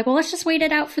they're like, well, let's just wait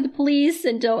it out for the police.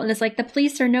 And Dalton is like, the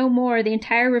police are no more. The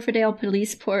entire Riverdale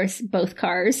police force, both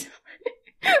cars.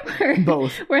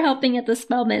 Both. We're helping at the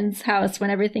Spellman's house when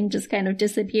everything just kind of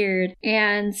disappeared.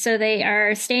 And so they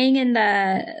are staying in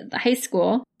the high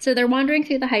school. So they're wandering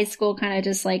through the high school, kind of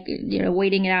just like,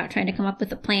 waiting it out, trying to come up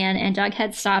with a plan. And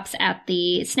Jughead stops at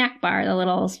the snack bar, the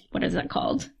little, what is it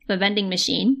called? The vending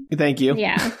machine. Thank you.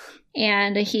 Yeah.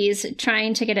 And he's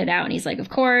trying to get it out. And he's like, of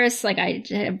course, like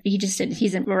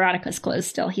he's in Veronica's clothes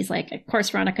still. He's like, of course,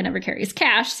 Veronica never carries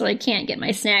cash, so I can't get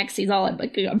my snacks. He's all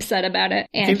like upset about it.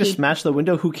 And he just smash the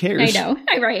window. Who cares? I know.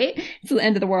 Right. It's the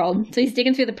end of the world. So he's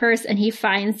digging through the purse and he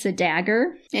finds a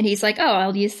dagger. And he's like, oh,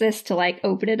 I'll use this to like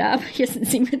open it up. He doesn't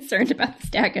seem concerned about this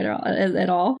dagger at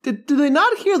all. Did they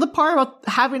not hear the part about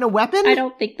having a weapon? I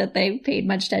don't think that they paid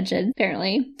much attention,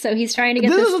 apparently. So he's trying to get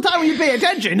This is the time when you pay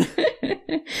attention.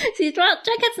 See, well,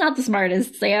 Jughead's not the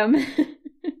smartest, Sam.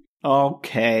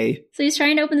 Okay. So he's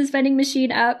trying to open this vending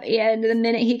machine up, and the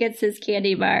minute he gets his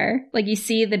candy bar, like you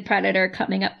see the Predator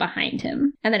coming up behind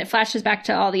him. And then it flashes back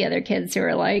to all the other kids who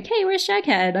are like, hey, where's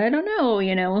Jughead? I don't know,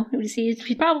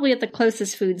 He's probably at the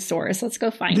closest food source. Let's go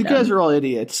find him. You guys are all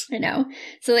idiots. I know.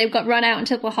 So they've run out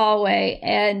into the hallway,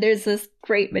 and there's this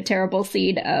great but terrible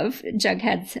scene of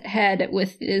Jughead's head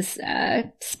with his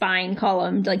spine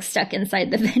column like stuck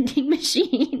inside the vending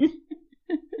machine.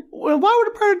 Well, why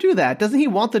would a predator do that? Doesn't he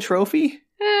want the trophy?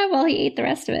 Well, he ate the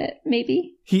rest of it,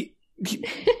 maybe.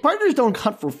 Predators don't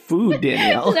hunt for food,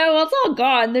 Danielle. No, well, it's all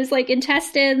gone. There's like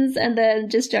intestines and then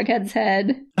just Jughead's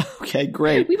head. Okay,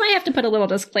 great. We might have to put a little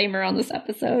disclaimer on this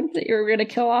episode that you're going to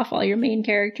kill off all your main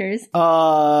characters.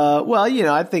 Well,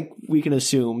 I think we can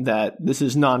assume that this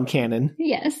is non-canon.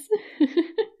 Yes.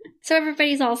 So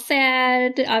everybody's all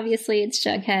sad. Obviously, it's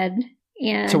Jughead.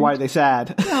 And so why are they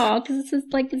sad? Oh, because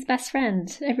it's like his best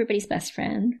friend. Everybody's best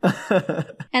friend.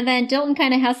 And then Dalton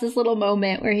kind of has this little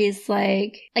moment where he's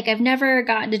like, I've never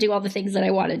gotten to do all the things that I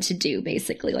wanted to do,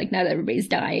 basically. Like, now that everybody's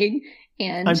dying.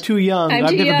 And I'm too young. I'm I've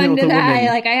too never young been with to a die. woman.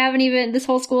 Like, I haven't even, this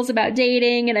whole school's about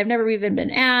dating, and I've never even been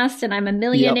asked, and I'm a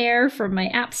millionaire from my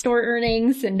App Store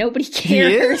earnings, and nobody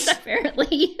cares,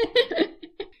 apparently.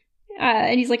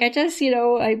 And he's like, I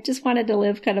just wanted to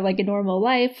live kind of like a normal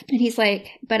life. And he's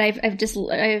like, but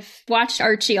I've watched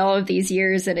Archie all of these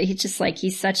years, and he's just like,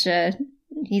 he's like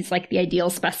the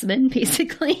ideal specimen,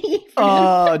 basically.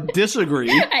 Disagree.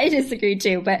 I disagree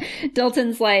too, but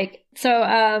Dalton's like, so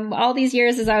all these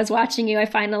years as I was watching you, I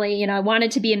finally, I wanted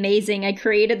to be amazing. I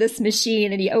created this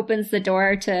machine, and he opens the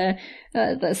door to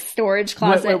the storage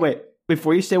closet. Wait.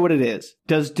 Before you say what it is,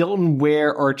 does Dalton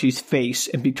wear Archie's face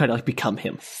and try to become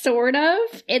him? Sort of.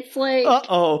 It's like...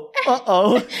 Uh-oh.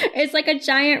 It's like a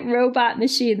giant robot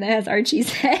machine that has Archie's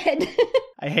head.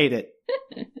 I hate it.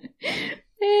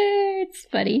 It's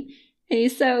funny. And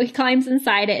he climbs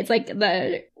inside it. It's like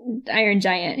the Iron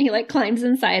Giant. He climbs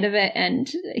inside of it, and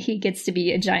he gets to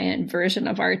be a giant version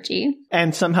of Archie.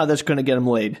 And somehow that's going to get him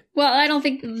laid. Well, I don't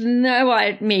think,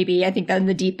 maybe. I think that in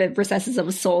the deep recesses of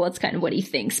his soul, that's kind of what he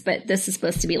thinks. But this is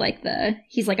supposed to be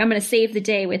he's like, I'm going to save the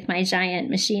day with my giant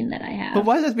machine that I have. But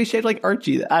why does it have to be shaped like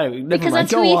Archie? I don't know. Because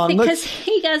that's who he thinks, because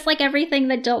he does everything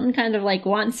that Dalton kind of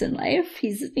wants in life.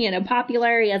 He's,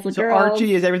 popular, he has a girl.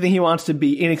 Archie is everything he wants to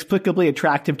be, inexplicably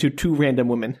attractive to two random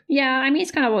women. Yeah, I mean,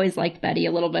 he's kind of always liked Betty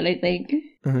a little bit, I think.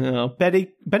 Betty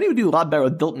would do a lot better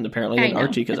with Dalton, apparently, than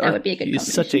Archie, because Archie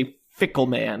is such a fickle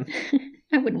man.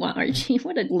 I wouldn't want Archie.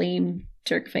 What a lame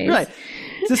jerk face. Right.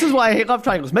 This is why I hate love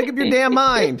triangles. Make up your damn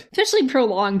mind. Especially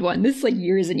prolonged one. This is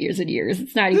years and years and years.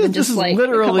 It's not even just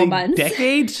literally a couple months.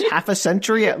 Decades, half a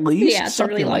century at least. Yeah, it's a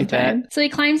really long time. So he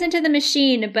climbs into the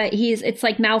machine, but it's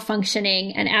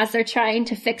malfunctioning. And as they're trying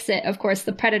to fix it, of course,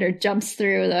 the Predator jumps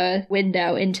through the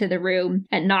window into the room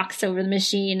and knocks over the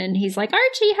machine. And he's like,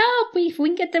 Archie, help! If we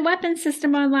can get the weapon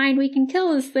system online, we can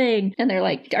kill this thing. And they're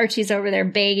like, Archie's over there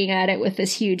banging at it with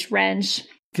this huge wrench.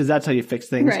 Because that's how you fix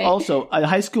things. Right. Also, a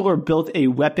high schooler built a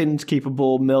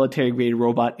weapons-capable military-grade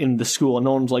robot in the school, and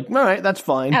no one's like, all right, that's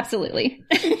fine. Absolutely.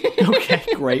 Okay,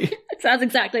 great. Sounds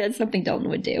exactly like something Dalton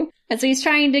would do. And so he's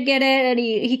trying to get it, and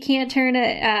he can't turn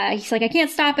it. He's like, I can't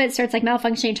stop it. Starts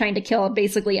malfunctioning, trying to kill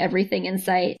basically everything in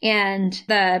sight. And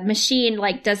the machine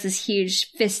does this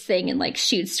huge fist thing and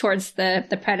shoots towards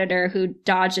the Predator, who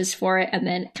dodges for it, and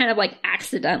then kind of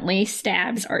accidentally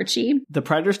stabs Archie. The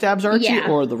Predator stabs Archie,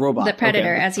 or the robot? The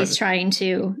Predator, as he's trying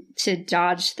to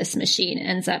dodge this machine,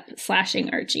 ends up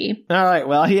slashing Archie. All right,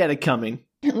 well, he had it coming.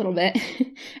 A little bit.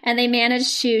 And they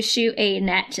manage to shoot a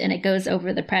net, and it goes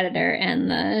over the predator, and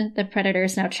the predator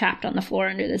is now trapped on the floor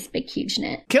under this big, huge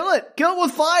net. Kill it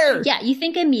with fire. Yeah, you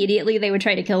think immediately they would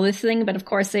try to kill this thing, but of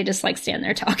course they just like stand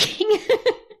there talking.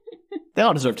 They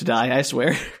all deserve to die, I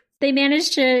swear. They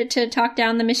managed to talk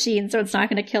down the machine, so it's not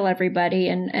going to kill everybody.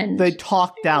 And they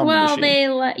talk down the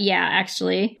machine. Yeah,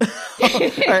 actually. All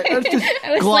right, let's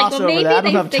just gloss over that. I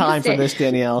don't have time for this,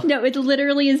 Danielle. No, it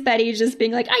literally is Betty just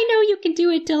being like, I know you can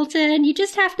do it, Dilton. You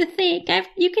just have to think.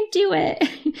 You can do it.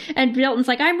 And Dilton's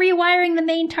like, I'm rewiring the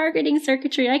main targeting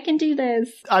circuitry. I can do this.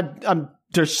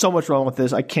 There's so much wrong with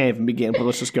this. I can't even begin, but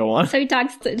let's just go on. So he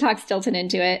talks Dilton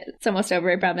into it. It's almost over,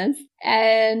 I promise.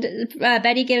 And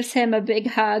Betty gives him a big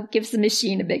hug, gives the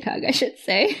machine a big hug, I should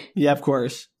say. Yeah, of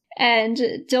course. And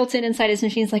Dilton inside his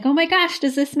machine is like, oh my gosh,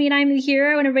 does this mean I'm the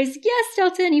hero? And everybody's like, yes,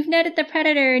 Dilton, you've netted the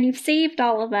predator and you've saved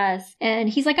all of us. And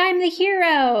he's like, I'm the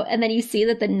hero. And then you see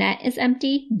that the net is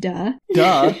empty. Duh.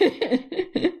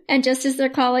 And just as they're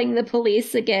calling the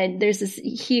police again, there's this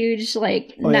huge,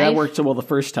 knife. Yeah, that worked so well the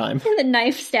first time. And the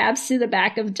knife stabs through the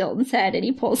back of Dilton's head and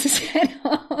he pulls his head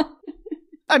off.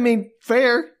 I mean,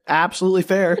 fair. Absolutely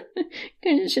fair.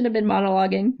 Shouldn't have been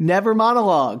monologuing. Never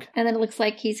monologue. And then it looks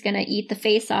like he's going to eat the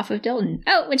face off of Dilton.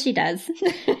 Oh, which he does.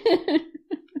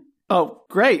 Oh,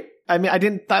 great. I mean, I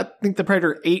didn't think the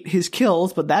predator ate his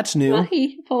kills, but that's new. Well,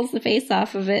 he pulls the face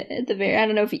off of it at the very... I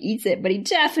don't know if he eats it, but he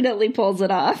definitely pulls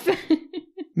it off.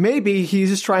 Maybe he's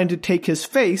just trying to take his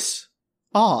face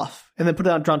off and then put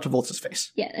it on John Travolta's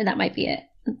face. Yeah, and that might be it.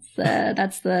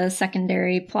 That's the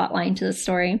secondary plot line to the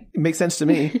story. It makes sense to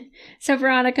me. So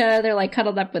Veronica, they're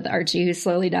cuddled up with Archie, who's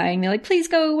slowly dying. They're like, please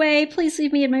go away. Please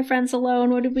leave me and my friends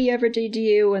alone. What did we ever do to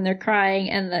you? And they're crying.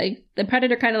 And the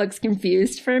predator kind of looks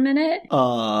confused for a minute.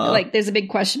 There's a big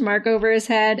question mark over his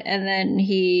head. And then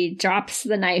he drops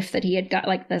the knife that he had got,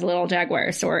 the little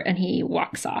jaguar sword, and he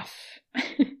walks off.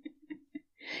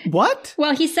 What?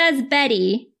 Well, he says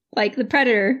Betty. The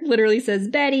predator literally says,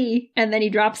 Betty, and then he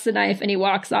drops the knife and he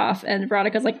walks off, and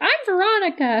Veronica's like, I'm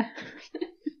Veronica.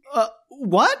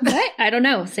 What? I don't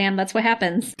know, Sam, that's what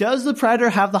happens. Does the predator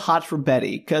have the hots for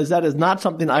Betty? Because that is not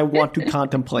something I want to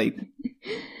contemplate.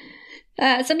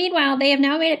 So meanwhile, they have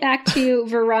now made it back to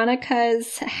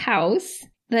Veronica's house.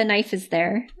 The knife is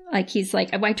there. He's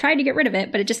like, I tried to get rid of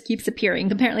it, but it just keeps appearing.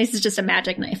 Apparently, this is just a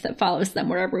magic knife that follows them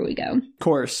wherever we go. Of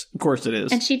course it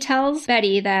is. And she tells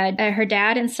Betty that her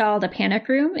dad installed a panic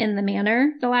room in the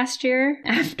manor the last year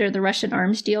after the Russian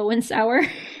arms deal went sour.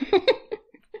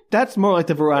 That's more like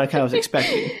the Veronica I was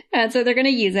expecting. And so they're going to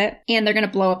use it, and they're going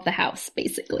to blow up the house,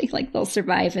 basically. They'll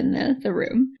survive in the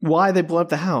room. Why they blow up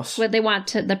the house? Well, they want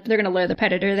to, they're going to lure the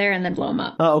predator there and then blow him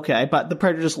up. Oh, okay. But the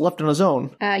predator just left on his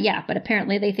own. Yeah, but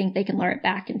apparently they think they can lure it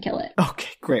back and kill it. Okay,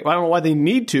 great. Well, I don't know why they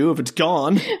need to if it's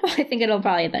gone. Well, I think it'll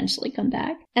probably eventually come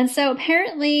back. And so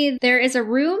apparently there is a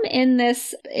room in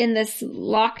this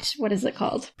locked, what is it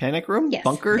called? Panic room? Yes.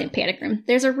 Bunker? Panic room.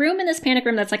 There's a room in this panic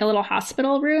room that's a little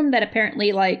hospital room that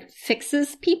apparently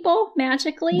fixes people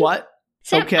magically. What?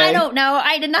 Sam, okay. I don't know.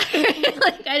 I did not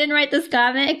I didn't write this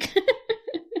comic.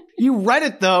 You read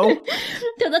it, though.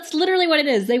 So that's literally what it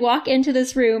is. They walk into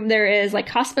this room. There is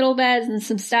hospital beds and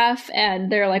some stuff.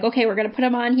 And they're like, okay, we're going to put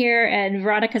them on here. And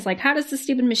Veronica's like, how does this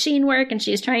stupid machine work? And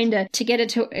she's trying to get it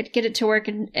to work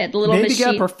at the little maybe machine.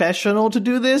 Maybe get a professional to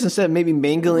do this instead of maybe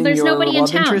mangling There's your nobody in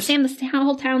love town. interest. Sam, the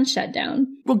whole town's shut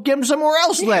down. Well, get them somewhere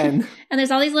else then. And there's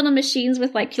all these little machines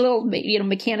with little,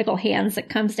 mechanical hands that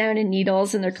comes down in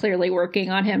needles, and they're clearly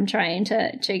working on him, trying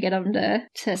to get him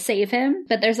to save him.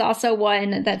 But there's also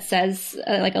one that says,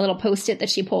 a little post-it that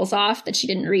she pulls off that she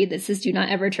didn't read that says, do not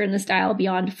ever turn this dial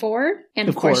beyond 4. And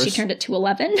of course she turned it to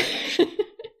 11.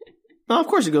 Well, of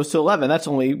course it goes to 11. That's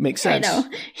only makes sense. I know.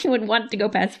 You wouldn't want it to go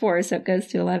past 4, so it goes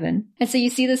to 11. And so you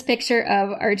see this picture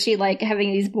of Archie,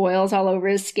 having these boils all over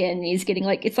his skin. He's getting,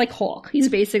 it's like Hulk. He's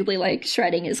basically,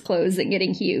 shredding his clothes and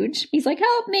getting huge. He's like,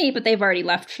 help me! But they've already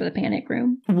left for the panic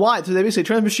room. Why? So they basically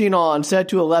turn the machine on, set it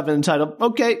to 11, and decided,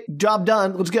 okay, job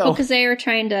done, let's go. Well, because they were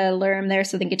trying to lure him there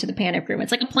so they can get to the panic room.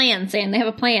 It's like a plan, saying they have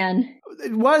a plan.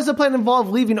 Why does the plan involve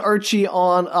leaving Archie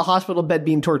on a hospital bed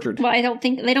being tortured? Well, I don't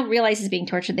think they don't realize he's being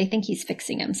tortured. They think he's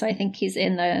fixing him. So I think he's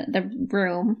in the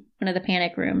room, one of the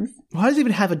panic rooms. Why does he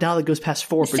even have a dial that goes past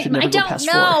 4 for it to never go past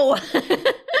 4? I don't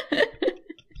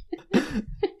know.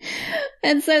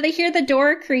 And so they hear the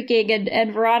door creaking,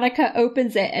 and Veronica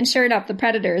opens it, and sure enough, the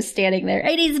predator is standing there.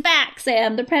 And he's back,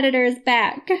 Sam. The predator is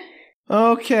back.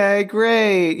 Okay,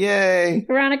 great. Yay.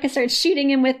 Veronica starts shooting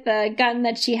him with the gun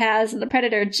that she has, and the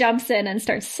Predator jumps in and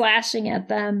starts slashing at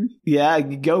them. Yeah,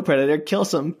 go Predator. Kill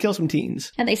some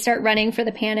teens. And they start running for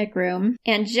the panic room.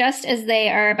 And just as they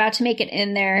are about to make it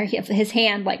in there, his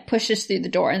hand like pushes through the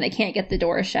door and they can't get the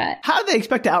door shut. How do they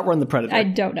expect to outrun the Predator? I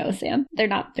don't know, Sam. They're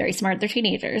not very smart. They're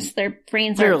teenagers. Their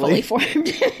brains aren't fully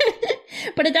formed.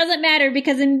 But it doesn't matter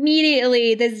because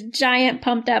immediately this giant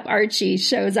pumped up Archie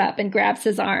shows up and grabs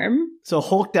his arm. So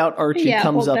hulked out Archie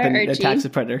comes up and Archie attacks the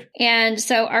Predator. And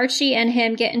so Archie and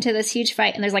him get into this huge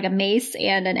fight, and there's like a mace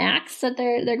and an axe that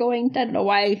they're going. I don't know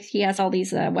why he has all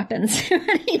these weapons.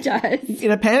 But he does.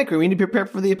 In a panic room, we need to prepare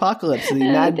for the apocalypse, the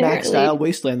Mad Max style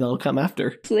wasteland that'll come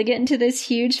after. So they get into this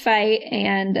huge fight,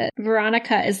 and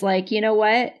Veronica is like, you know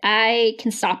what? I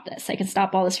can stop this. I can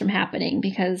stop all this from happening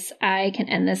because I can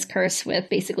end this curse with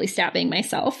basically stabbing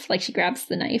myself. Like she grabs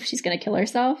the knife, she's going to kill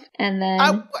herself, and then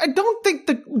I don't think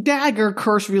the dagger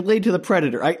curse related to the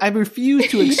Predator. I refuse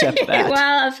to accept that.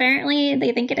 Well, apparently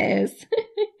they think it is.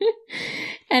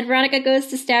 And Veronica goes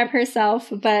to stab herself,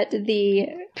 but the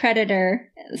Predator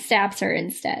stabs her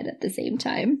instead at the same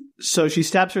time. So she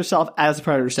stabs herself as the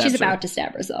Predator stabs her. She's about to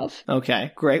stab herself.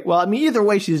 Okay, great. Well, I mean, either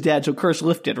way, she's dead, so curse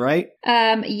lifted, right?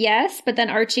 Yes, but then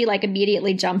Archie, like,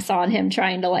 immediately jumps on him,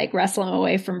 trying to, like, wrestle him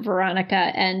away from Veronica,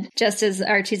 and just as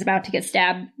Archie's about to get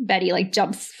stabbed, Betty, like,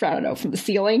 jumps, I don't know, from the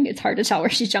ceiling. It's hard to tell where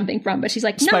she's jumping from, but she's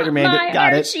like, Spider-Man, not my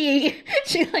got Archie! It.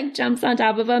 She, like, jumps on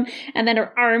top of him, and then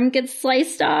her arm gets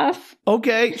sliced off.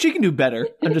 Okay, she can do better.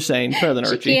 I'm just saying, better than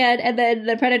Archie. She can, and then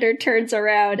the Predator turns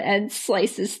around and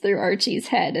slices through Archie's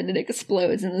head, and it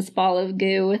explodes in this ball of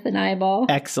goo with an eyeball.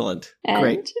 Excellent. And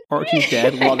great. Archie's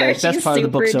dead. Well, that's the best part of the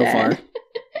book so far.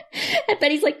 And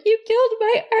Betty's like, you killed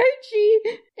my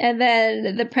Archie. And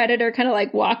then the Predator kind of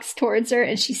like walks towards her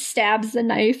and she stabs the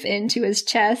knife into his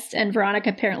chest. And Veronica,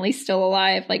 apparently still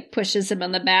alive, like pushes him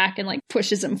on the back and like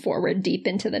pushes him forward deep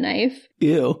into the knife.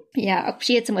 Ew. Yeah,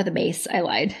 she hits him with a mace. I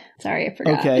lied. Sorry, I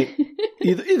forgot. Okay.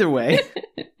 Either way.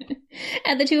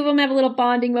 And the two of them have a little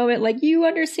bonding moment, like, you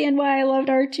understand why I loved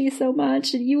Archie so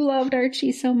much, and you loved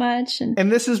Archie so much.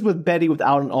 And this is with Betty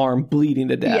without an arm, bleeding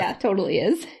to death. Yeah, totally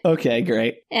is. Okay,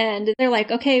 great. And they're like,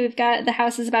 okay, the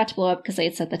house is about to blow up, because they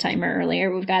had set the timer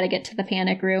earlier. We've got to get to the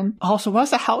panic room. Also, why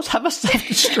does the house have a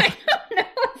self-destruct? I don't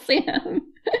know, Sam.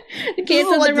 In case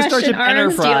of like the Russian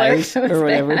arms Enterprise dealer or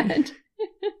whatever. Bad.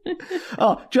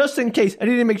 Oh, just in case, I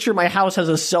need to make sure my house has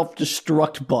a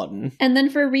self-destruct button. And then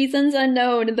for reasons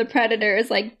unknown, the Predator is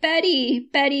like, Betty,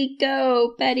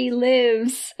 go, Betty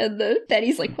lives. And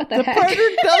Betty's like, what the heck? The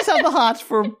Predator does have the hots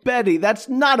for Betty. That's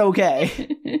not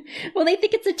okay. Well, they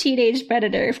think it's a teenage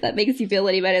Predator, if that makes you feel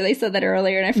any better. They said that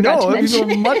earlier, and I forgot to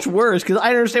mention it. No, much worse, because I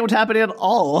don't understand what's happening at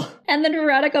all. And then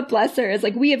Veronica, bless her, is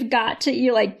like, we have got to,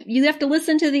 you have to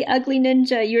listen to the ugly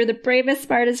ninja. You're the bravest,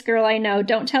 smartest girl I know.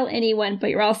 Don't tell anyone, but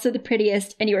you're also the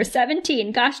prettiest, and you are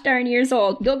 17, gosh darn years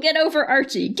old. Go get over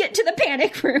Archie. Get to the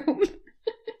panic room.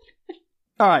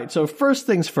 All right, so first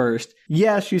things first.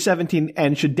 Yes, she's 17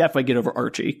 and should definitely get over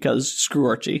Archie, because screw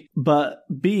Archie. But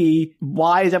B,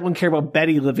 why does everyone care about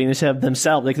Betty living instead of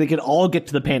themselves? Like, they could all get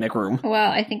to the panic room.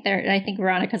 Well, I think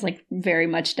Veronica's, like, very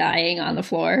much dying on the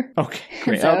floor. Okay,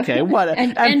 great. So, okay, what?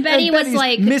 And Betty was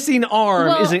like, missing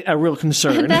arm isn't a real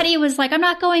concern. Betty was like, I'm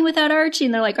not going without Archie.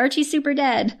 And they're like, Archie's super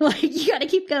dead. Like, you gotta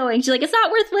keep going. She's like, it's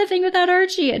not worth living without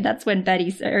Archie. And that's when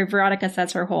Veronica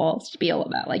says her whole spiel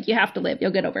about, like, you have to live.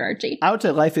 You'll get over Archie. I would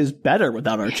say life is better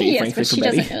without Archie, yes, frankly, but she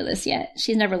doesn't know this yet.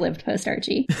 She's never lived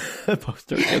post-Archie.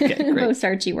 Post-Archie, okay, great.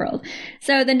 Post-Archie world.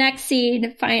 So the next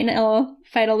scene, final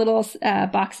little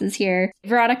boxes here.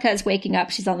 Veronica is waking up.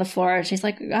 She's on the floor. She's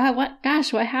like, what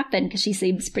happened? Because she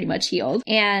seems pretty much healed.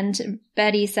 And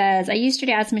Betty says, I used your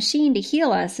dad's machine to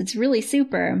heal us. It's really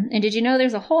super. And did you know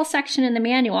there's a whole section in the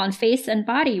manual on face and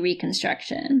body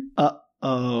reconstruction?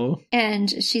 Uh-oh.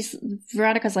 And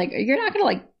Veronica's like, you're not going to,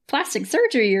 like, plastic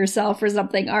surgery yourself or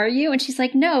something, are you? And she's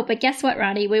like, no, but guess what,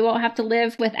 Ronnie? We won't have to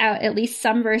live without at least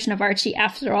some version of Archie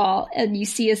after all. And you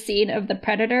see a scene of the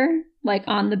Predator, like,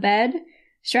 on the bed,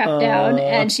 strapped down,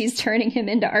 and she's turning him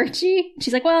into Archie.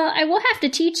 She's like, well, I will have to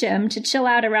teach him to chill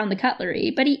out around the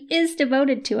cutlery, but he is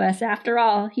devoted to us after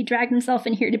all. He dragged himself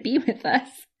in here to be with us.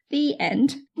 The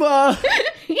end.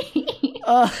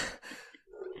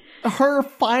 Her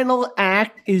final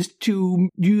act is to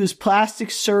use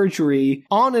plastic surgery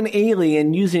on an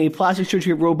alien using a plastic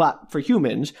surgery robot for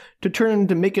humans to turn him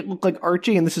to make it look like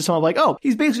Archie. And this is someone like, oh,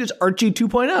 he's basically just Archie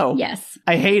 2.0. Yes.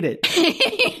 I hate it.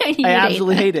 I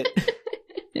absolutely hate it.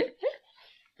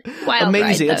 Wild amazing.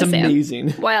 Ride, though, That's amazing.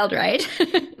 Sam. Wild ride.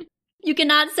 You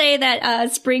cannot say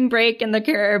that Spring Break in the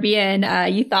Caribbean,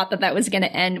 you thought that was going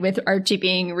to end with Archie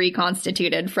being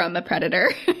reconstituted from a predator.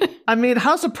 I mean,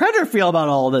 how's the Predator feel about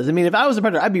all of this? I mean, if I was a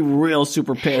Predator, I'd be real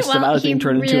super pissed if I was being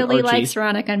turned into an Archie. He really likes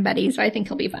Veronica and Betty, so I think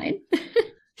he'll be fine.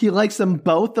 He likes them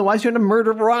both? Then why is he trying to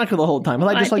murder Veronica the whole time?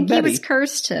 I just like Betty. He was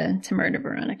cursed to murder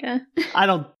Veronica. I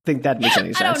don't think that makes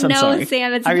any sense. I don't know, sorry.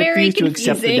 Sam. It's I very refuse confusing.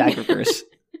 to accept the dagger curse.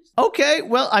 Okay,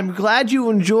 well, I'm glad you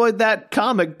enjoyed that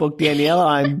comic book, Danielle.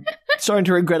 I'm starting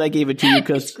to regret I gave it to you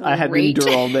because I had to endure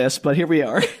all this, but here we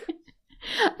are.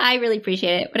 I really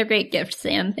appreciate it. What a great gift,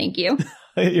 Sam. Thank you.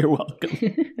 You're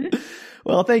welcome.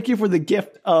 Well, thank you for the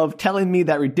gift of telling me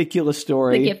that ridiculous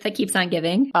story. The gift that keeps on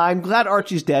giving. I'm glad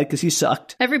Archie's dead because he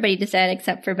sucked. Everybody just dead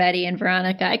except for Betty and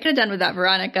Veronica. I could have done without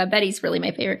Veronica. Betty's really my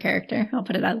favorite character. I'll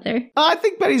put it out there. I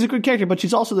think Betty's a good character, but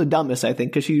she's also the dumbest, I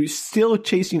think, because she's still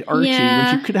chasing Archie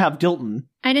when she could have Dilton.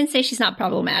 I didn't say she's not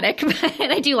problematic, but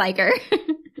I do like her.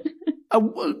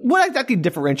 What exactly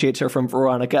differentiates her from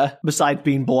Veronica besides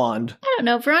being blonde? I don't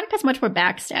know. Veronica's much more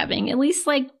backstabbing. At least,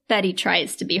 Betty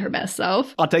tries to be her best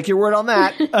self. I'll take your word on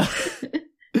that.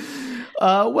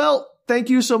 Well, thank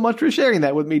you so much for sharing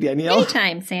that with me, Danielle.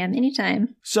 Anytime, Sam.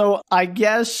 Anytime. So I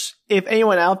guess if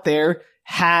anyone out there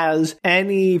has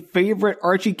any favorite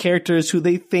Archie characters who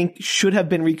they think should have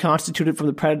been reconstituted from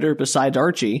the Predator besides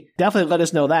Archie, definitely let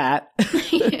us know that.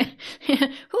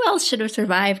 Who else should have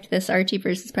survived this Archie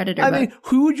versus Predator? I mean,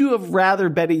 who would you have rather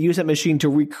Betty use that machine to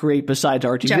recreate besides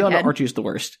Archie? Jughead. We all know Archie's the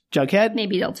worst. Jughead?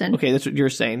 Maybe Dilton. Okay, that's what you're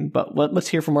saying, but let's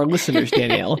hear from our listeners,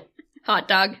 Danielle. Hot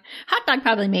Dog. Hot Dog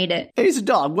probably made it. Hey, he's a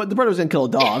dog. The Predator didn't kill a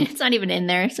dog. It's not even in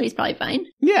there, so he's probably fine.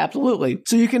 Yeah, absolutely.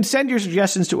 So you can send your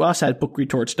suggestions to us at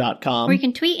bookretorts.com. Or you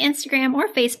can tweet, Instagram, or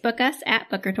Facebook us at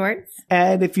bookretorts.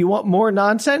 And if you want more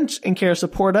nonsense and care to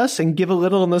support us and give a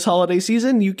little in this holiday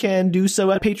season, you can do so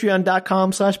at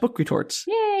patreon.com/bookretorts.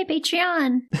 Yay,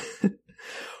 Patreon.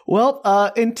 Well,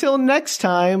 until next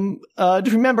time,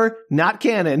 just remember, not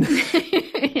canon.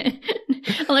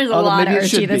 Well, there's a lot of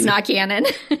Archie that's not canon.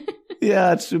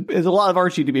 Yeah, it's a lot of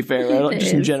Archie, to be fair, right?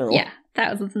 Just in general. Yeah,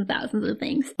 thousands and thousands of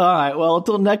things. All right, well,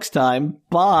 until next time,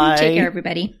 bye. Take care,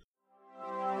 everybody.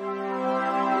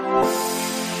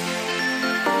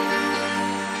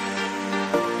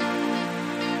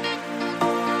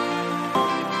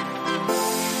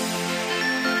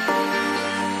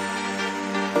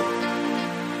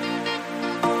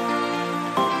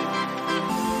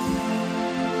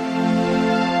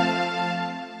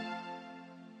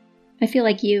 I feel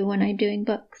like you when I'm doing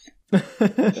books.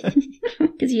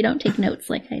 Because you don't take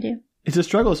notes like I do. It's a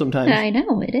struggle sometimes. I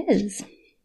know, it is.